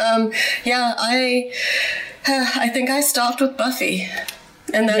that. I think I stopped with Buffy,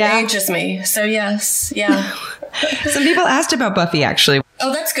 and that ages me. So yes, yeah. Some people asked about Buffy, actually.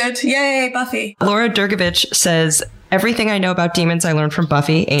 Oh, that's good. Yay, Buffy. Laura Durgovich says, everything I know about demons I learned from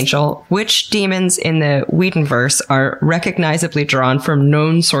Buffy, Angel. Which demons in the Whedonverse are recognizably drawn from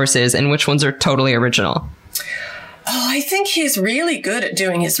known sources, and which ones are totally original? Oh, I think he's really good at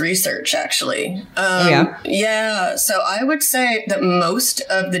doing his research, actually. Yeah, so I would say that most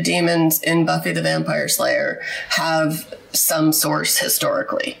of the demons in Buffy the Vampire Slayer have some source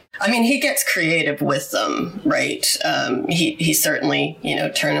historically. I mean, he gets creative with them, right? He certainly,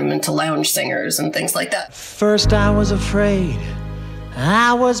 turn them into lounge singers and things like that. First I was afraid,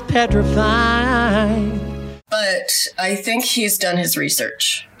 I was petrified. But I think he's done his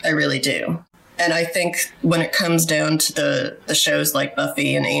research. I really do. And I think when it comes down to the shows like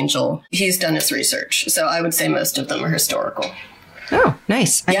Buffy and Angel, he's done his research. So I would say most of them are historical. Oh,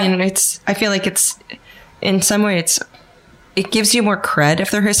 nice. I mean, I feel like it's, in some way, it gives you more cred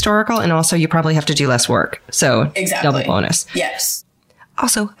if they're historical, and also you probably have to do less work. So double bonus. Yes.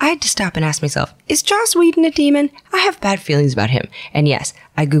 Also, I had to stop and ask myself, is Joss Whedon a demon? I have bad feelings about him. And yes,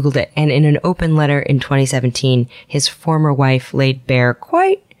 I Googled it. And in an open letter in 2017, his former wife laid bare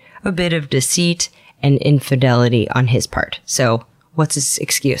quite a bit of deceit and infidelity on his part. So what's his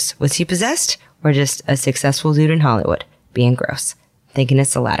excuse? Was he possessed, or just a successful dude in Hollywood being gross? Thinking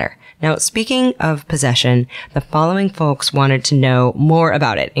it's the latter. Now, speaking of possession, the following folks wanted to know more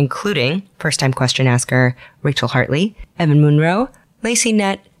about it, including first-time question asker Rachel Hartley, Evan Munro, Lacey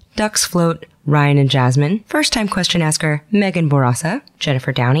Nett, Ducks Float, Ryan and Jasmine, first-time question asker Megan Bourassa,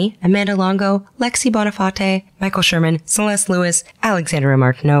 Jennifer Downey, Amanda Longo, Lexi Bonifate, Michael Sherman, Celeste Lewis, Alexandra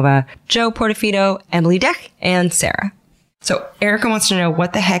Martinova, Joe Portofino, Emily Deck, and Sarah. So Erica wants to know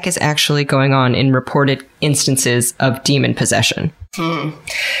what the heck is actually going on in reported instances of demon possession.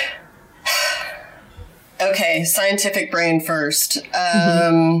 Okay, scientific brain first.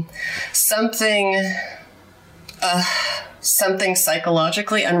 Something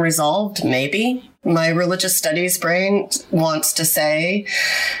psychologically unresolved, maybe. My religious studies brain wants to say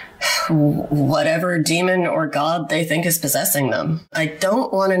whatever demon or god they think is possessing them. I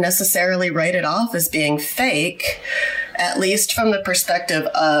don't want to necessarily write it off as being fake, at least from the perspective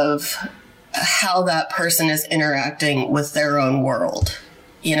of how that person is interacting with their own world.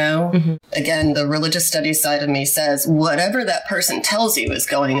 Again, the religious studies side of me says whatever that person tells you is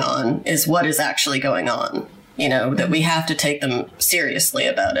going on is what is actually going on. That we have to take them seriously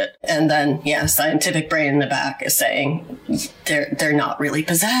about it. And then, scientific brain in the back is saying they're not really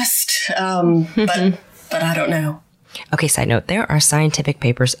possessed. But I don't know. Okay, side note, there are scientific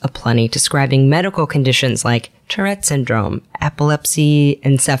papers aplenty describing medical conditions like Tourette syndrome, epilepsy,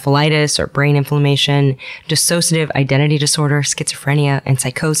 encephalitis or brain inflammation, dissociative identity disorder, schizophrenia, and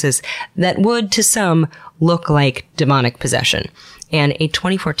psychosis that would, to some, look like demonic possession. And a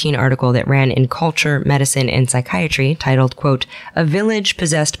 2014 article that ran in Culture, Medicine, and Psychiatry titled, quote, A Village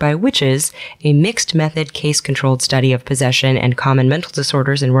Possessed by Witches, a mixed method case-controlled study of possession and common mental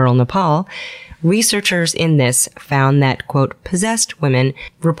disorders in rural Nepal, researchers in this found that, quote, possessed women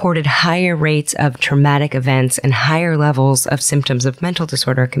reported higher rates of traumatic events and higher levels of symptoms of mental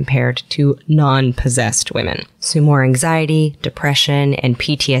disorder compared to non-possessed women. So more anxiety, depression, and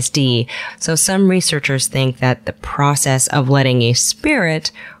PTSD. So some researchers think that the process of letting a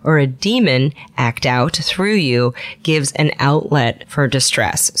spirit or a demon act out through you gives an outlet for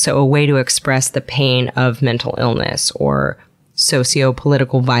distress. So a way to express the pain of mental illness or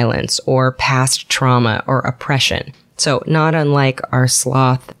socio-political violence or past trauma or oppression. So not unlike our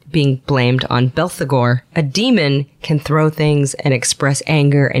sloth being blamed on Belphegor, a demon can throw things and express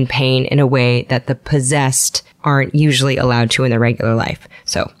anger and pain in a way that the possessed aren't usually allowed to in their regular life.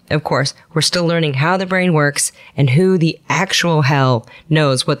 So, of course, we're still learning how the brain works and who the actual hell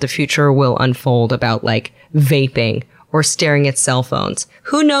knows what the future will unfold about, like vaping or staring at cell phones.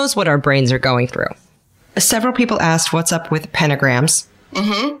 Who knows what our brains are going through? Several people asked what's up with pentagrams.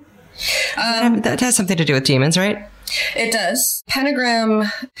 That has something to do with demons, right? It does. Pentagram,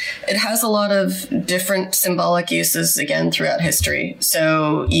 it has a lot of different symbolic uses, again, throughout history.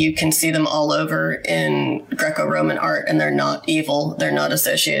 So you can see them all over in Greco-Roman art, and they're not evil. They're not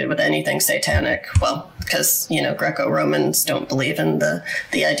associated with anything satanic. Well, because, Greco-Romans don't believe in the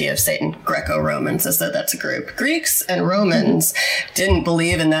idea of Satan. Greco-Romans, as though that's a group. Greeks and Romans didn't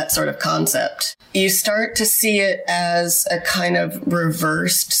believe in that sort of concept. You start to see it as a kind of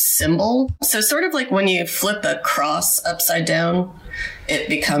reversed symbol. So sort of like when you flip a cross upside down, it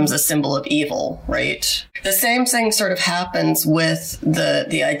becomes a symbol of evil, right? The same thing sort of happens with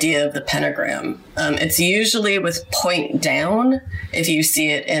the idea of the pentagram. It's usually with point down, if you see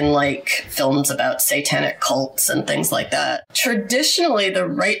it in like films about satanic cults and things like that. Traditionally, the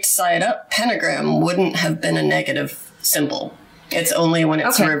right side up pentagram wouldn't have been a negative symbol. It's only when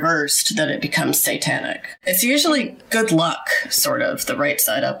it's reversed that it becomes satanic. It's usually good luck, sort of, the right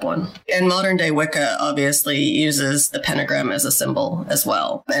side up one. And modern day Wicca obviously uses the pentagram as a symbol as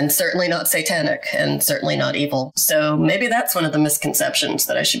well. And certainly not satanic and certainly not evil. So maybe that's one of the misconceptions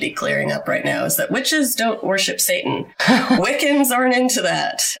that I should be clearing up right now, is that witches don't worship Satan. Wiccans aren't into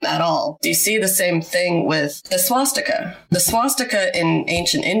that at all. Do you see the same thing with the swastika? The swastika in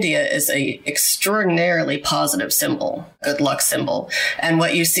ancient India is a extraordinarily positive symbol, good luck symbol. And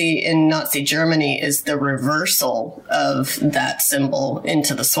what you see in Nazi Germany is the reversal of that symbol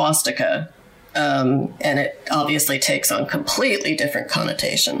into the swastika. And it obviously takes on completely different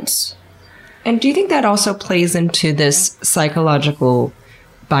connotations. And do you think that also plays into this psychological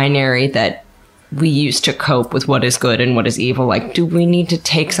binary that we use to cope with what is good and what is evil? Like, do we need to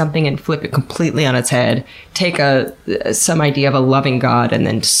take something and flip it completely on its head, take some idea of a loving God and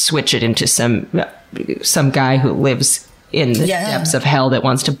then switch it into some guy who lives in the depths of hell that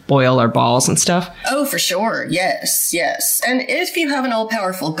wants to boil our balls and stuff? Oh, for sure. Yes, yes. And if you have an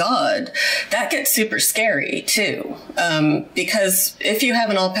all-powerful God, that gets super scary, too. Because if you have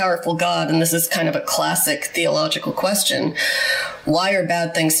an all-powerful God, and this is kind of a classic theological question, why are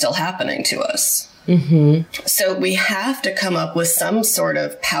bad things still happening to us? Mm-hmm. So we have to come up with some sort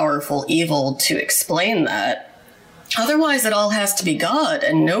of powerful evil to explain that. Otherwise, it all has to be God,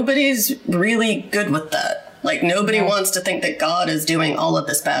 and nobody's really good with that. Like, nobody wants to think that God is doing all of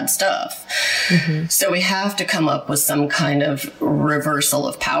this bad stuff. Mm-hmm. So we have to come up with some kind of reversal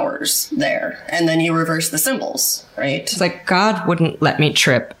of powers there. And then you reverse the symbols, right? It's like, God wouldn't let me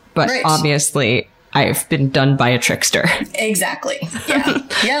trip, but obviously I've been done by a trickster. Exactly. Yeah.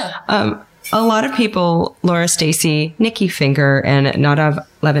 Yeah. A lot of people, Laura Stacy, Nikki Finger, and Nadav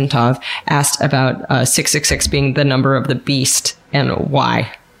Leventov, asked about 666 being the number of the beast and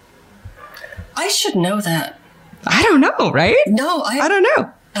why. I should know that. I don't know, right? No, I don't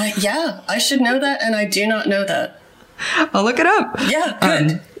know. Yeah, I should know that, and I do not know that. I'll look it up. Yeah,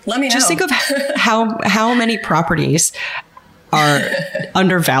 good. Let me know. Just think of how many properties are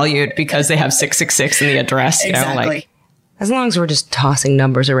undervalued because they have 666 in the address. Exactly. You know, like, as long as we're just tossing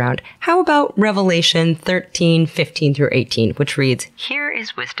numbers around. How about Revelation 13:15 through 18, which reads, Here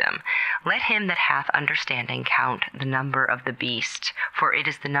is wisdom. Let him that hath understanding count the number of the beast, for it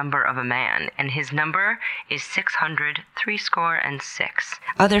is the number of a man, and his number is 666.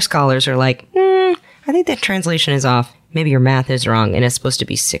 Other scholars are like, I think that translation is off. Maybe your math is wrong, and it's supposed to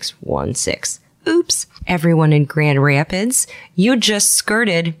be 616. Oops. Everyone in Grand Rapids, you just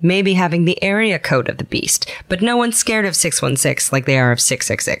skirted maybe having the area code of the beast, but no one's scared of 616 like they are of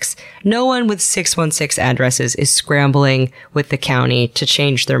 666. No one with 616 addresses is scrambling with the county to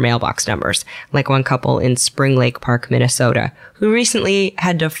change their mailbox numbers, like one couple in Spring Lake Park, Minnesota, who recently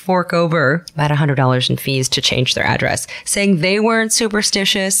had to fork over about $100 in fees to change their address, saying they weren't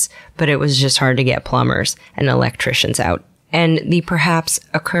superstitious, but it was just hard to get plumbers and electricians out. And the perhaps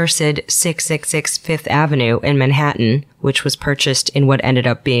accursed 666 Fifth Avenue in Manhattan, which was purchased in what ended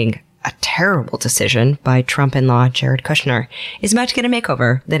up being a terrible decision by Trump-in-law Jared Kushner, is about to get a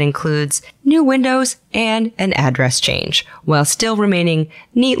makeover that includes new windows and an address change, while still remaining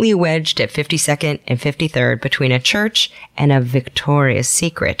neatly wedged at 52nd and 53rd between a church and a Victoria's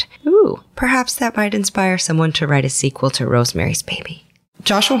Secret. Ooh, perhaps that might inspire someone to write a sequel to Rosemary's Baby.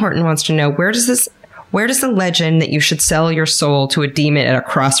 Joshua Horton wants to know, where does the legend that you should sell your soul to a demon at a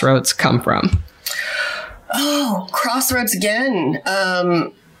crossroads come from? Oh, crossroads again.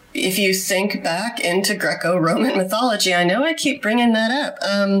 If you think back into Greco-Roman mythology, I know I keep bringing that up.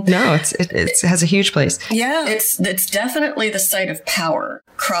 No, it has a huge place. Yeah, it's definitely the site of power.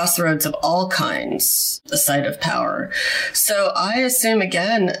 Crossroads of all kinds, the site of power. So I assume,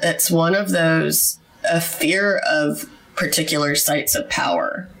 again, it's one of those, a fear of particular sites of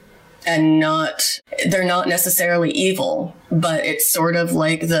power. And they're not necessarily evil, but it's sort of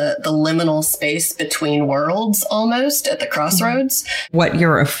like the liminal space between worlds almost at the crossroads. What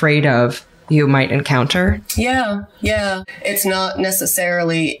you're afraid of you might encounter. Yeah. It's not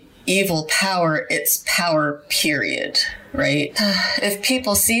necessarily evil power, it's power, period, right? If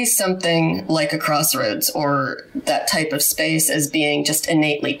people see something like a crossroads or that type of space as being just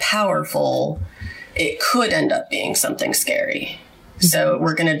innately powerful, it could end up being something scary. So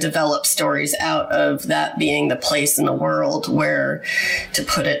we're going to develop stories out of that being the place in the world where, to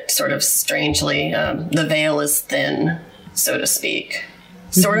put it sort of strangely, the veil is thin, so to speak.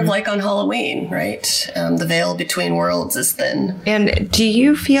 Sort of like on Halloween, right? The veil between worlds is thin. And do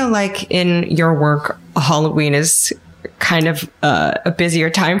you feel like in your work, Halloween is kind of a busier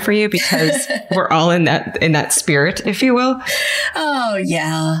time for you because we're all in that spirit, if you will? Oh,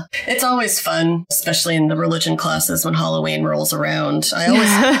 yeah. It's always fun, especially in the religion classes when Halloween rolls around.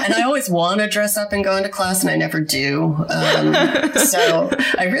 I always want to dress up and go into class, and I never do. So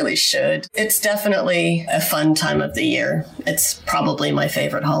I really should. It's definitely a fun time of the year. It's probably my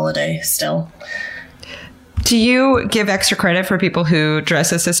favorite holiday still. Do you give extra credit for people who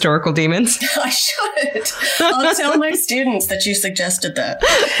dress as historical demons? I should. I'll tell my students that you suggested that.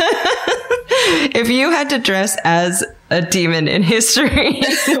 If you had to dress as a demon in history,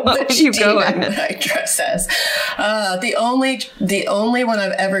 what would you go as? I dress as? The only one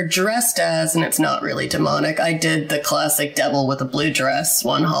I've ever dressed as, and it's not really demonic, I did the classic devil with a blue dress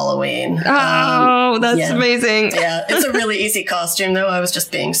one Halloween. Oh, that's amazing. Yeah, it's a really easy costume, though. I was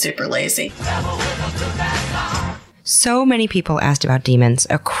just being super lazy. So many people asked about demons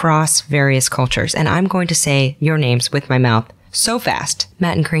across various cultures, and I'm going to say your names with my mouth so fast.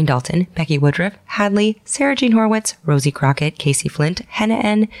 Matt and Corinne Dalton, Becky Woodruff, Hadley, Sarah Jean Horwitz, Rosie Crockett, Casey Flint, Henna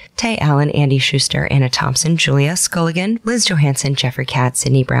N, Tay Allen, Andy Schuster, Anna Thompson, Julia Sculligan, Liz Johansson, Jeffrey Katz,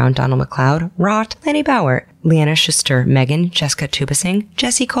 Sydney Brown, Donald McLeod, Rott, Lanny Bauer, Leanna Schuster, Megan, Jessica Tubasing,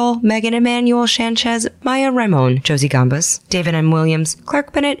 Jesse Cole, Megan Emmanuel Sanchez, Maya Ramon, Josie Gambas, David M. Williams,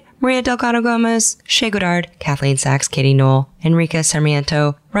 Clark Bennett, Maria Delgado Gomez, Shay Goddard, Kathleen Sachs, Katie Knoll, Enrica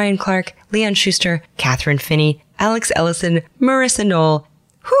Sarmiento, Ryan Clark, Leon Schuster, Catherine Finney, Alex Ellison, Marissa Knoll,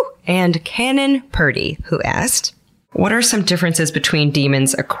 and Cannon Purdy, who asked, what are some differences between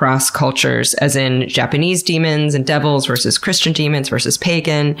demons across cultures, as in Japanese demons and devils versus Christian demons versus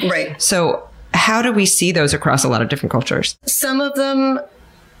pagan? Right. So how do we see those across a lot of different cultures? Some of them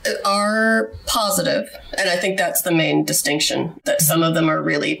are positive, and I think that's the main distinction, that some of them are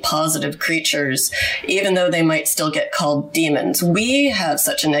really positive creatures, even though they might still get called demons. We have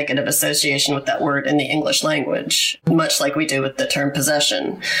such a negative association with that word in the English language, much like we do with the term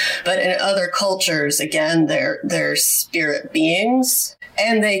possession. But in other cultures, again, they're spirit beings.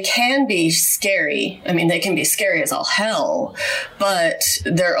 And they can be scary. I mean, they can be scary as all hell, but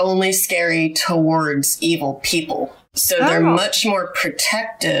they're only scary towards evil people. So they're much more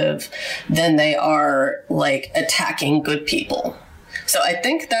protective than they are like attacking good people. So I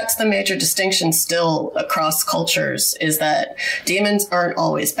think that's the major distinction still across cultures, is that demons aren't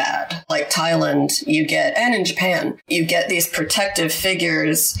always bad. Like Thailand, you get, and in Japan, you get these protective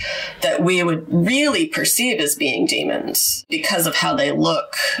figures that we would really perceive as being demons because of how they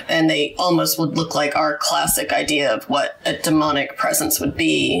look. And they almost would look like our classic idea of what a demonic presence would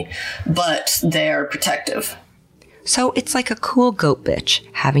be, but they're protective. So it's like a cool goat bitch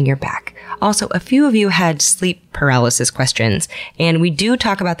having your back. Also, a few of you had sleep paralysis questions, and we do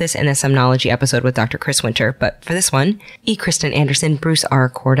talk about this in a Somnology episode with Dr. Chris Winter, but for this one, E. Kristen Anderson, Bruce R.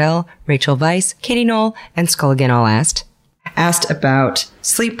 Cordell, Rachel Weiss, Katie Knoll, and Skulligan all asked about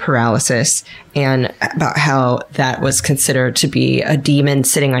sleep paralysis and about how that was considered to be a demon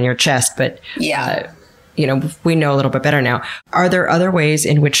sitting on your chest, but we know a little bit better now. Are there other ways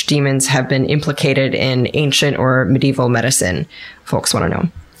in which demons have been implicated in ancient or medieval medicine? Folks want to know.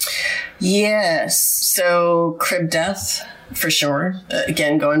 Yes. So crib death, for sure.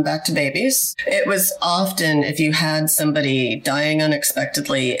 Again, going back to babies. It was often if you had somebody dying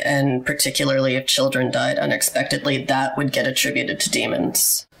unexpectedly, and particularly if children died unexpectedly, that would get attributed to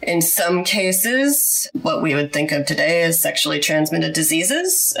demons. In some cases, what we would think of today as sexually transmitted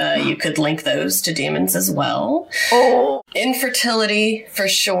diseases, you could link those to demons as well. Oh. Infertility, for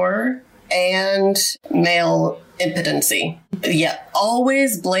sure, and male impotency. Yeah,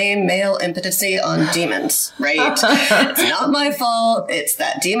 always blame male impotency on demons, right? It's not my fault. It's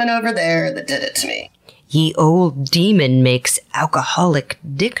that demon over there that did it to me. Ye old demon makes alcoholic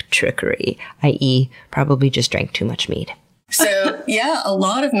dick trickery, i.e. probably just drank too much mead. So, yeah, a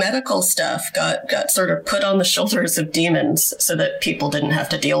lot of medical stuff got sort of put on the shoulders of demons so that people didn't have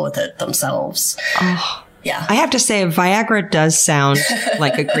to deal with it themselves. Oh, yeah. I have to say, Viagra does sound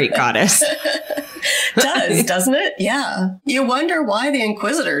like a Greek goddess. Does, doesn't it? Yeah. You wonder why the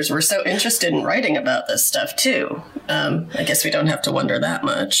Inquisitors were so interested in writing about this stuff, too. I guess we don't have to wonder that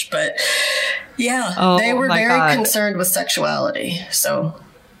much. But, yeah, they were very concerned with sexuality. So,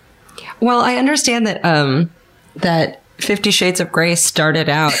 well, I understand that that 50 Shades of Grey started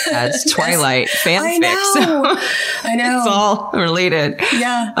out as Twilight fanfic. I know. It's all related.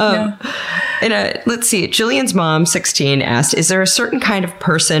 Yeah. Let's see. Jillian's mom, 16, asked, is there a certain kind of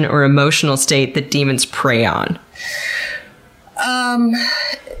person or emotional state that demons prey on?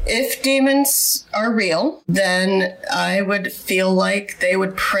 If demons are real, then I would feel like they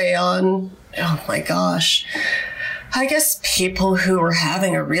would prey on, oh my gosh, I guess people who are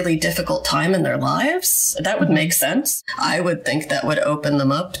having a really difficult time in their lives. That would make sense. I would think that would open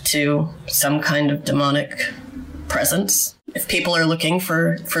them up to some kind of demonic presence. If people are looking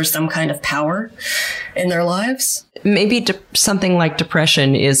for some kind of power in their lives. Maybe something like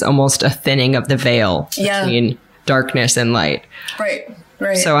depression is almost a thinning of the veil between darkness and light. Right.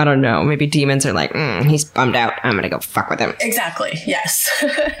 So I don't know. Maybe demons are like, he's bummed out. I'm going to go fuck with him. Exactly. Yes.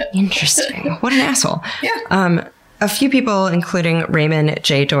 Interesting. What an asshole. Yeah. A few people, including Raymond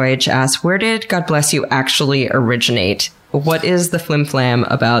J. Deutsch, asked, where did God Bless You actually originate? What is the flim-flam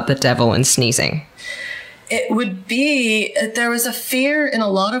about the devil and sneezing? It would be, there was a fear in a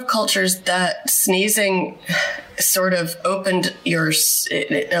lot of cultures that sneezing sort of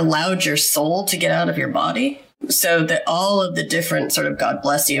it allowed your soul to get out of your body. So that all of the different sort of God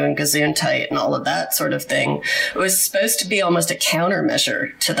Bless You and Gesundheit and all of that sort of thing was supposed to be almost a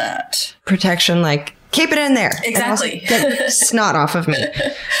countermeasure to that. Protection, like, keep it in there. Exactly. Get snot off of me.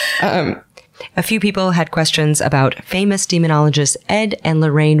 A few people had questions about famous demonologists Ed and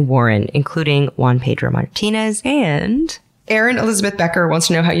Lorraine Warren, including Juan Pedro Martinez. And Erin Elizabeth Becker wants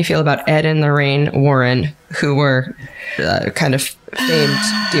to know how you feel about Ed and Lorraine Warren, who were kind of famed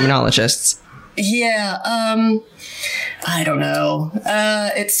demonologists. Yeah, I don't know.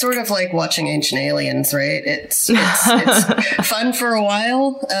 It's sort of like watching Ancient Aliens, right? It's fun for a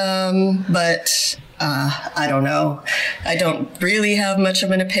while, but I don't know. I don't really have much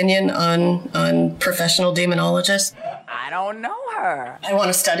of an opinion on professional demonologists. I don't know her. I want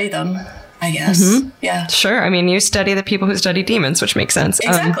to study them, I guess. Mm-hmm. Yeah. Sure. I mean, you study the people who study demons, which makes sense.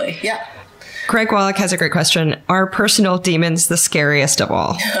 Exactly. Yeah. Craig Wallach has a great question. Are personal demons the scariest of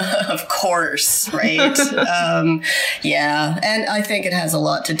all? Of course, right? Yeah. And I think it has a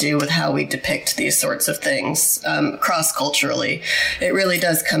lot to do with how we depict these sorts of things cross-culturally. It really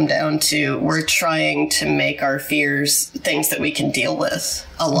does come down to we're trying to make our fears things that we can deal with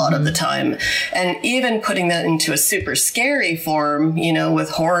a lot of the time. And even putting that into a super scary form, with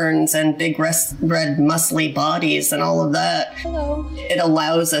horns and big red muscly bodies and all of that. Hello. It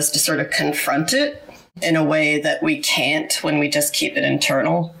allows us to sort of confront it in a way that we can't when we just keep it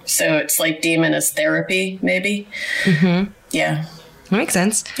internal. So it's like demon as therapy, maybe. Mm-hmm. Yeah. That makes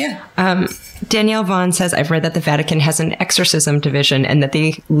sense. Yeah. Danielle Vaughn says, I've read that the Vatican has an exorcism division and that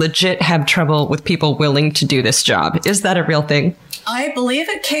they legit have trouble with people willing to do this job. Is that a real thing? I believe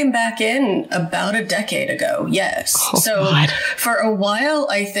it came back in about a decade ago. Yes. God. For a while,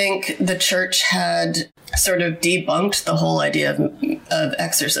 I think the church had sort of debunked the whole idea of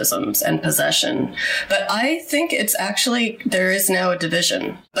exorcisms and possession. But I think it's actually, there is now a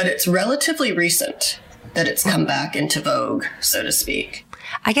division, but it's relatively recent that it's come back into vogue, so to speak.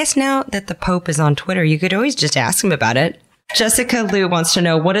 I guess now that the Pope is on Twitter, you could always just ask him about it. Jessica Lou wants to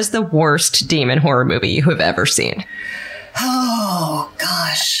know, what is the worst demon horror movie you have ever seen? Oh,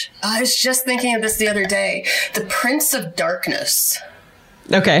 gosh. I was just thinking of this the other day. The Prince of Darkness.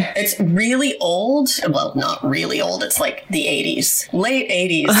 Okay. It's really old. Well, not really old. It's like the 80s, late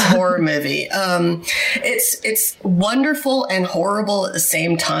 80s horror movie. It's wonderful and horrible at the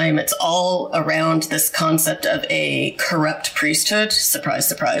same time. It's all around this concept of a corrupt priesthood. Surprise,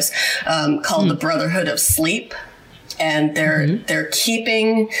 surprise. Called the Brotherhood of Sleep. And they're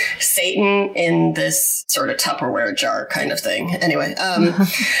keeping Satan in this sort of Tupperware jar kind of thing. Anyway, and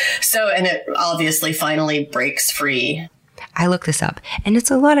it obviously finally breaks free. I looked this up, and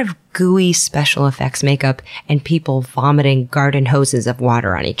it's a lot of gooey special effects makeup and people vomiting garden hoses of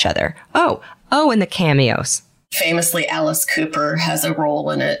water on each other. Oh, and the cameos. Famously, Alice Cooper has a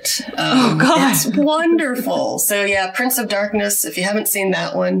role in it. Oh, God. It's wonderful. So, yeah, Prince of Darkness, if you haven't seen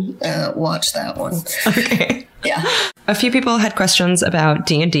that one, watch that one. Okay. Yeah. A few people had questions about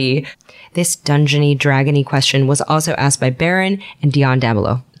D&D. This dungeony, dragony question was also asked by Baron and Dion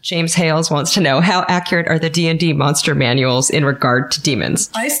Damelo. James Hales wants to know, how accurate are the D&D monster manuals in regard to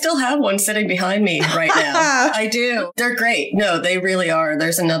demons? I still have one sitting behind me right now. I do. They're great. No, they really are.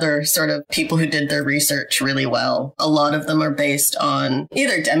 There's another sort of people who did their research really well. A lot of them are based on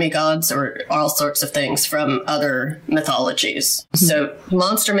either demigods or all sorts of things from other mythologies. Mm-hmm. So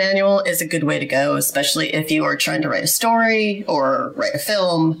monster manual is a good way to go, especially if you are trying to write a story or write a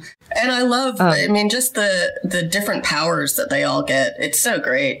film. And I love, just the different powers that they all get. It's so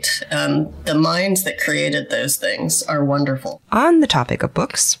great. The minds that created those things are wonderful. On the topic of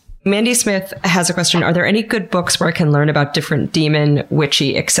books, Mandy Smith has a question. Are there any good books where I can learn about different demon,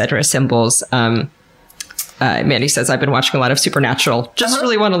 witchy, etc. symbols? Mandy says, I've been watching a lot of Supernatural. Just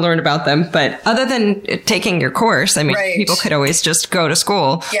really want to learn about them. But other than taking your course, people could always just go to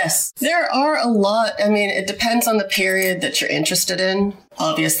school. Yes, there are a lot. It depends on the period that you're interested in.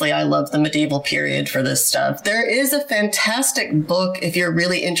 Obviously, I love the medieval period for this stuff. There is a fantastic book if you're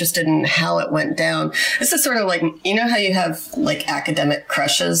really interested in how it went down. This is sort of like, you know how you have like academic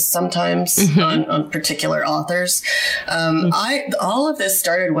crushes sometimes on particular authors? All of this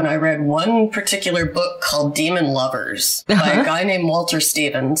started when I read one particular book called Demon Lovers by a guy named Walter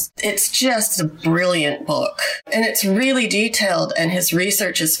Stevens. It's just a brilliant book, and it's really detailed, and his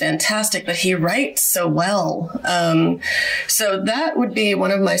research is fantastic, but he writes so well. So that would be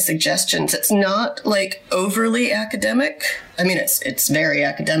one of my suggestions. It's not like overly academic. It's very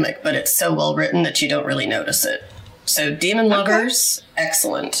academic, but it's so well written that you don't really notice it. So Demon Lovers,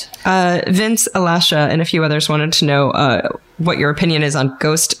 excellent. Vince, Alasha, and a few others wanted to know what your opinion is on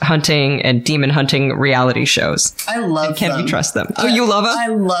ghost hunting and demon hunting reality shows. I love them. Can you trust them? Oh, you love them? I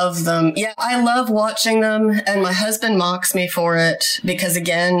love them. Yeah, I love watching them. And my husband mocks me for it because,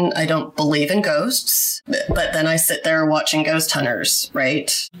 again, I don't believe in ghosts. But then I sit there watching ghost hunters,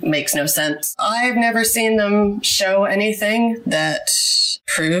 right? Makes no sense. I've never seen them show anything that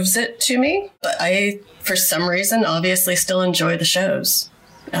proves it to me. But I, for some reason, obviously still enjoy the shows.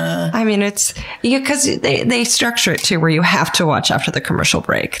 It's because they structure it too where you have to watch after the commercial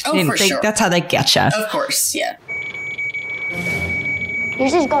break. For sure. That's how they get you. Of course, yeah.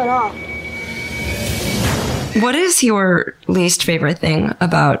 Yours is going off. What is your least favorite thing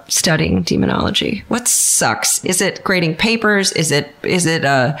about studying demonology? What sucks? Is it grading papers? Is it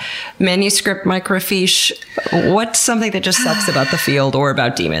a manuscript microfiche? What's something that just sucks about the field or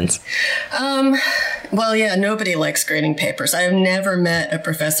about demons? Well, yeah, nobody likes grading papers. I have never met a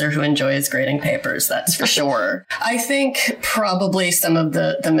professor who enjoys grading papers, that's for sure. I think probably some of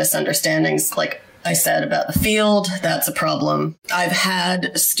the misunderstandings, like I said about the field, that's a problem. I've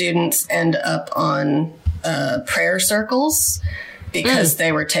had students end up on prayer circles because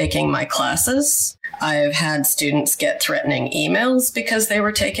they were taking my classes. I've had students get threatening emails because they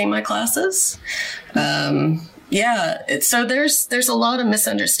were taking my classes. So there's a lot of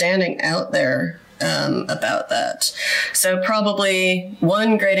misunderstanding out there about that. So probably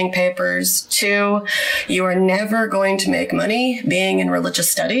 1, grading papers. 2, you are never going to make money being in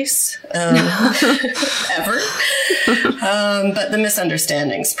religious studies, ever. But the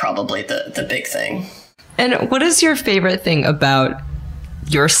misunderstanding's probably the big thing. And what is your favorite thing about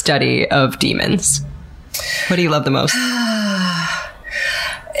your study of demons? What do you love the most?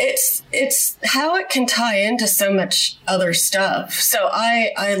 It's how it can tie into so much other stuff. So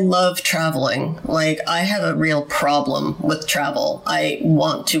I love traveling. Like, I have a real problem with travel. I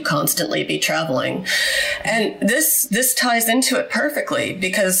want to constantly be traveling. And this ties into it perfectly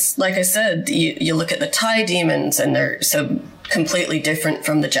because, like I said, you look at the Thai demons and they're so completely different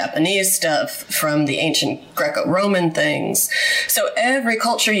from the Japanese stuff, from the ancient Greco-Roman things. So every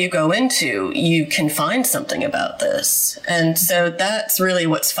culture you go into, you can find something about this. And so that's really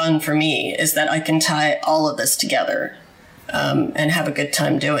what's fun for me, is that I can tie all of this together and have a good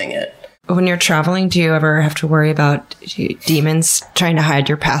time doing it. When you're traveling, do you ever have to worry about demons trying to hide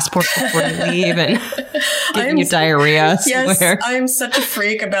your passport before you leave and giving you diarrhea somewhere? Yes, I'm such a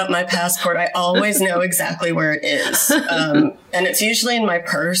freak about my passport. I always know exactly where it is. And it's usually in my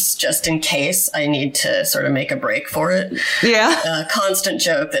purse, just in case I need to sort of make a break for it. Yeah. Constant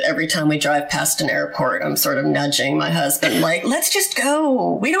joke that every time we drive past an airport, I'm sort of nudging my husband, like, let's just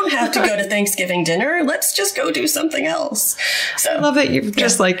go. We don't have to go to Thanksgiving dinner. Let's just go do something else. So I love it. You're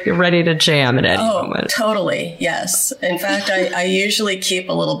just like, you're ready to jam at any moment. Totally. Yes. In fact, I usually keep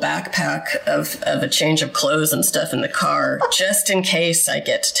a little backpack of a change of clothes and stuff in the car, just in case I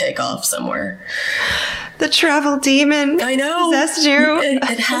get to take off somewhere. The travel demon. I know. Possessed you.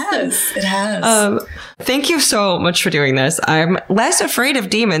 It has. It has. Thank you so much for doing this. I'm less afraid of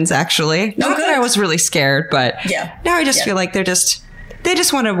demons, actually. Not that I was really scared, but now I just feel like they just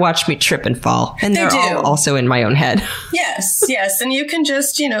want to watch me trip and fall. And they're all also in my own head. Yes, yes. And you can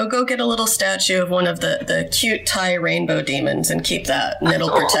just, go get a little statue of one of the cute Thai rainbow demons and keep that, and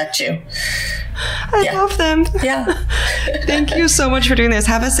it'll protect you. I love them. Yeah. Thank you so much for doing this.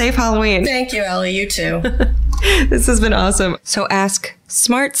 Have a safe Halloween. Thank you, Allie. You too. This has been awesome. So ask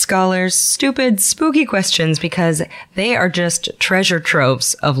smart scholars stupid, spooky questions, because they are just treasure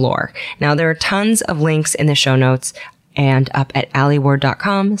troves of lore. Now, there are tons of links in the show notes and up at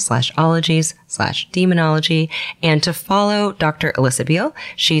alieward.com/ologies/demonology. And to follow Dr. Alyssa Beale,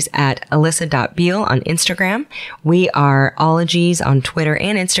 she's at alyssa.beale on Instagram. We are Ologies on Twitter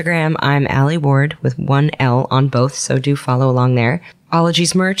and Instagram. I'm Allie Ward with one L on both, so do follow along there.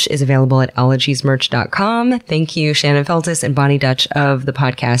 Ologies merch is available at ologiesmerch.com. Thank you, Shannon Feltis and Bonnie Dutch of the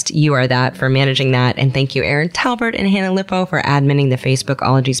podcast You Are That for managing that. And thank you, Erin Talbert and Hannah Lippo for adminning the Facebook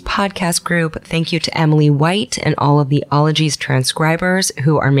Ologies podcast group. Thank you to Emily White and all of the Ologies transcribers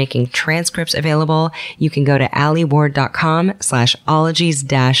who are making transcripts available. You can go to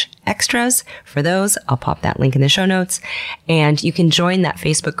alieward.com/ologies-extras for those. I'll pop that link in the show notes. And you can join that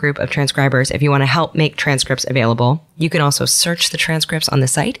Facebook group of transcribers if you want to help make transcripts available. You can also search the transcripts on the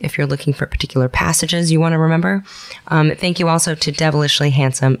site if you're looking for particular passages you want to remember. Thank you also to devilishly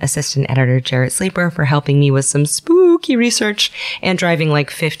handsome assistant editor Jarrett Sleeper for helping me with some spooky research and driving like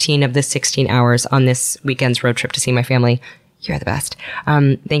 15 of the 16 hours on this weekend's road trip to see my family. You're the best.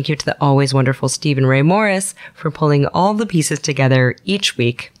 Thank you to the always wonderful Stephen Ray Morris for pulling all the pieces together each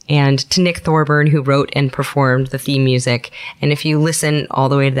week, and to Nick Thorburn, who wrote and performed the theme music. And if you listen all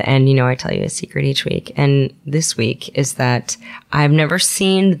the way to the end, I tell you a secret each week. And this week is that I've never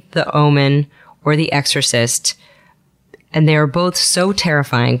seen The Omen or The Exorcist, and they are both so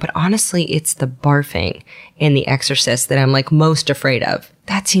terrifying, but honestly, it's the barfing in The Exorcist that I'm like most afraid of.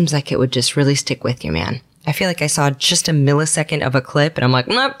 That seems like it would just really stick with you, man. I feel like I saw just a millisecond of a clip and I'm like,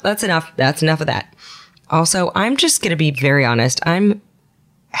 nope, that's enough. That's enough of that. Also, I'm just going to be very honest. I'm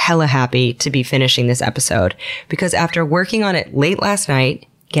hella happy to be finishing this episode because after working on it late last night,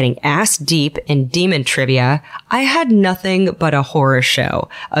 getting ass deep in demon trivia, I had nothing but a horror show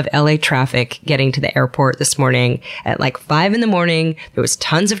of LA traffic getting to the airport this morning at like 5 a.m. There was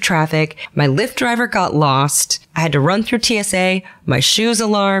tons of traffic. My Lyft driver got lost. I had to run through TSA. My shoe's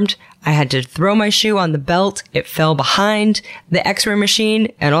alarmed. I had to throw my shoe on the belt. It fell behind the X-ray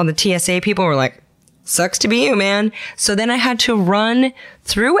machine, and all the TSA people were like, sucks to be you, man. So then I had to run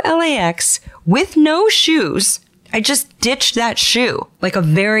through LAX with no shoes. I just ditched that shoe like a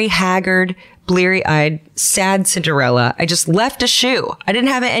very haggard, bleary-eyed, sad Cinderella. I just left a shoe. I didn't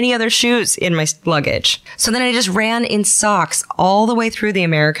have any other shoes in my luggage. So then I just ran in socks all the way through the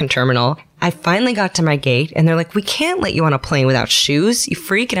American terminal. I finally got to my gate and they're like, we can't let you on a plane without shoes, you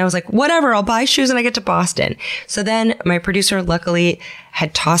freak. And I was like, whatever, I'll buy shoes when I get to Boston. So then my producer luckily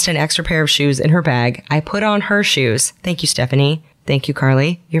had tossed an extra pair of shoes in her bag. I put on her shoes. Thank you, Stephanie. Thank you,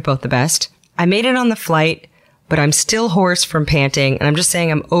 Carly. You're both the best. I made it on the flight, but I'm still hoarse from panting. And I'm just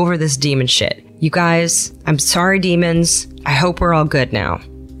saying I'm over this demon shit. You guys, I'm sorry, demons. I hope we're all good now.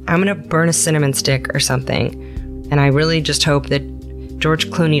 I'm going to burn a cinnamon stick or something. And I really just hope that George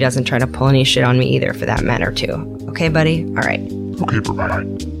Clooney doesn't try to pull any shit on me either, for that matter, too. Okay, buddy? All right. Okay, bye-bye.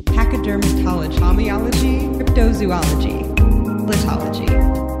 Pachydermatology, homeology, cryptozoology, litology,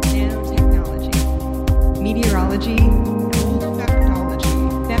 nanotechnology, meteorology,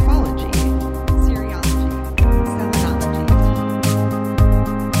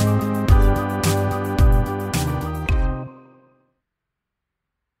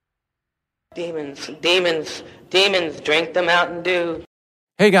 Demons, demons, demons, drink the Mountain Dew.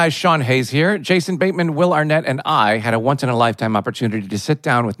 Hey guys, Sean Hayes here. Jason Bateman, Will Arnett, and I had a once-in-a-lifetime opportunity to sit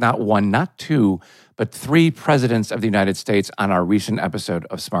down with not one, not two, but 3 presidents of the United States on our recent episode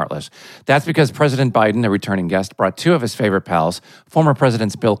of Smartless. That's because President Biden, a returning guest, brought 2 of his favorite pals, former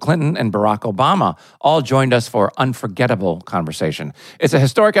Presidents Bill Clinton and Barack Obama, all joined us for unforgettable conversation. It's a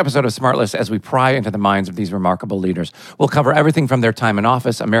historic episode of Smartless as we pry into the minds of these remarkable leaders. We'll cover everything from their time in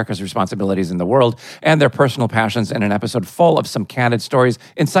office, America's responsibilities in the world, and their personal passions in an episode full of some candid stories,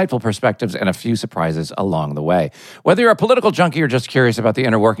 insightful perspectives, and a few surprises along the way. Whether you're a political junkie or just curious about the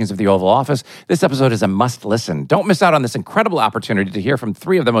inner workings of the Oval Office, this episode is a must-listen. Don't miss out on this incredible opportunity to hear from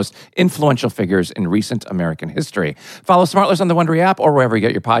 3 of the most influential figures in recent American history. Follow Smartless on the Wondery app or wherever you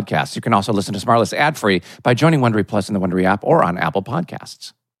get your podcasts. You can also listen to Smartless ad-free by joining Wondery Plus in the Wondery app or on Apple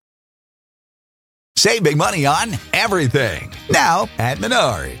Podcasts. Save big money on everything. Now at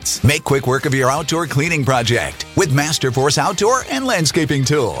Menards. Make quick work of your outdoor cleaning project with Masterforce outdoor and landscaping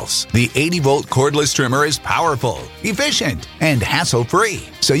tools. The 80-volt cordless trimmer is powerful, efficient, and hassle-free.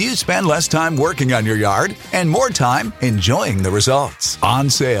 So you spend less time working on your yard and more time enjoying the results. On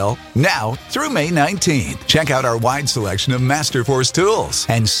sale now through May 19th. Check out our wide selection of Masterforce tools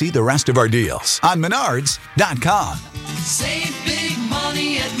and see the rest of our deals on Menards.com. Save big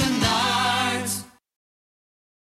money at Menards.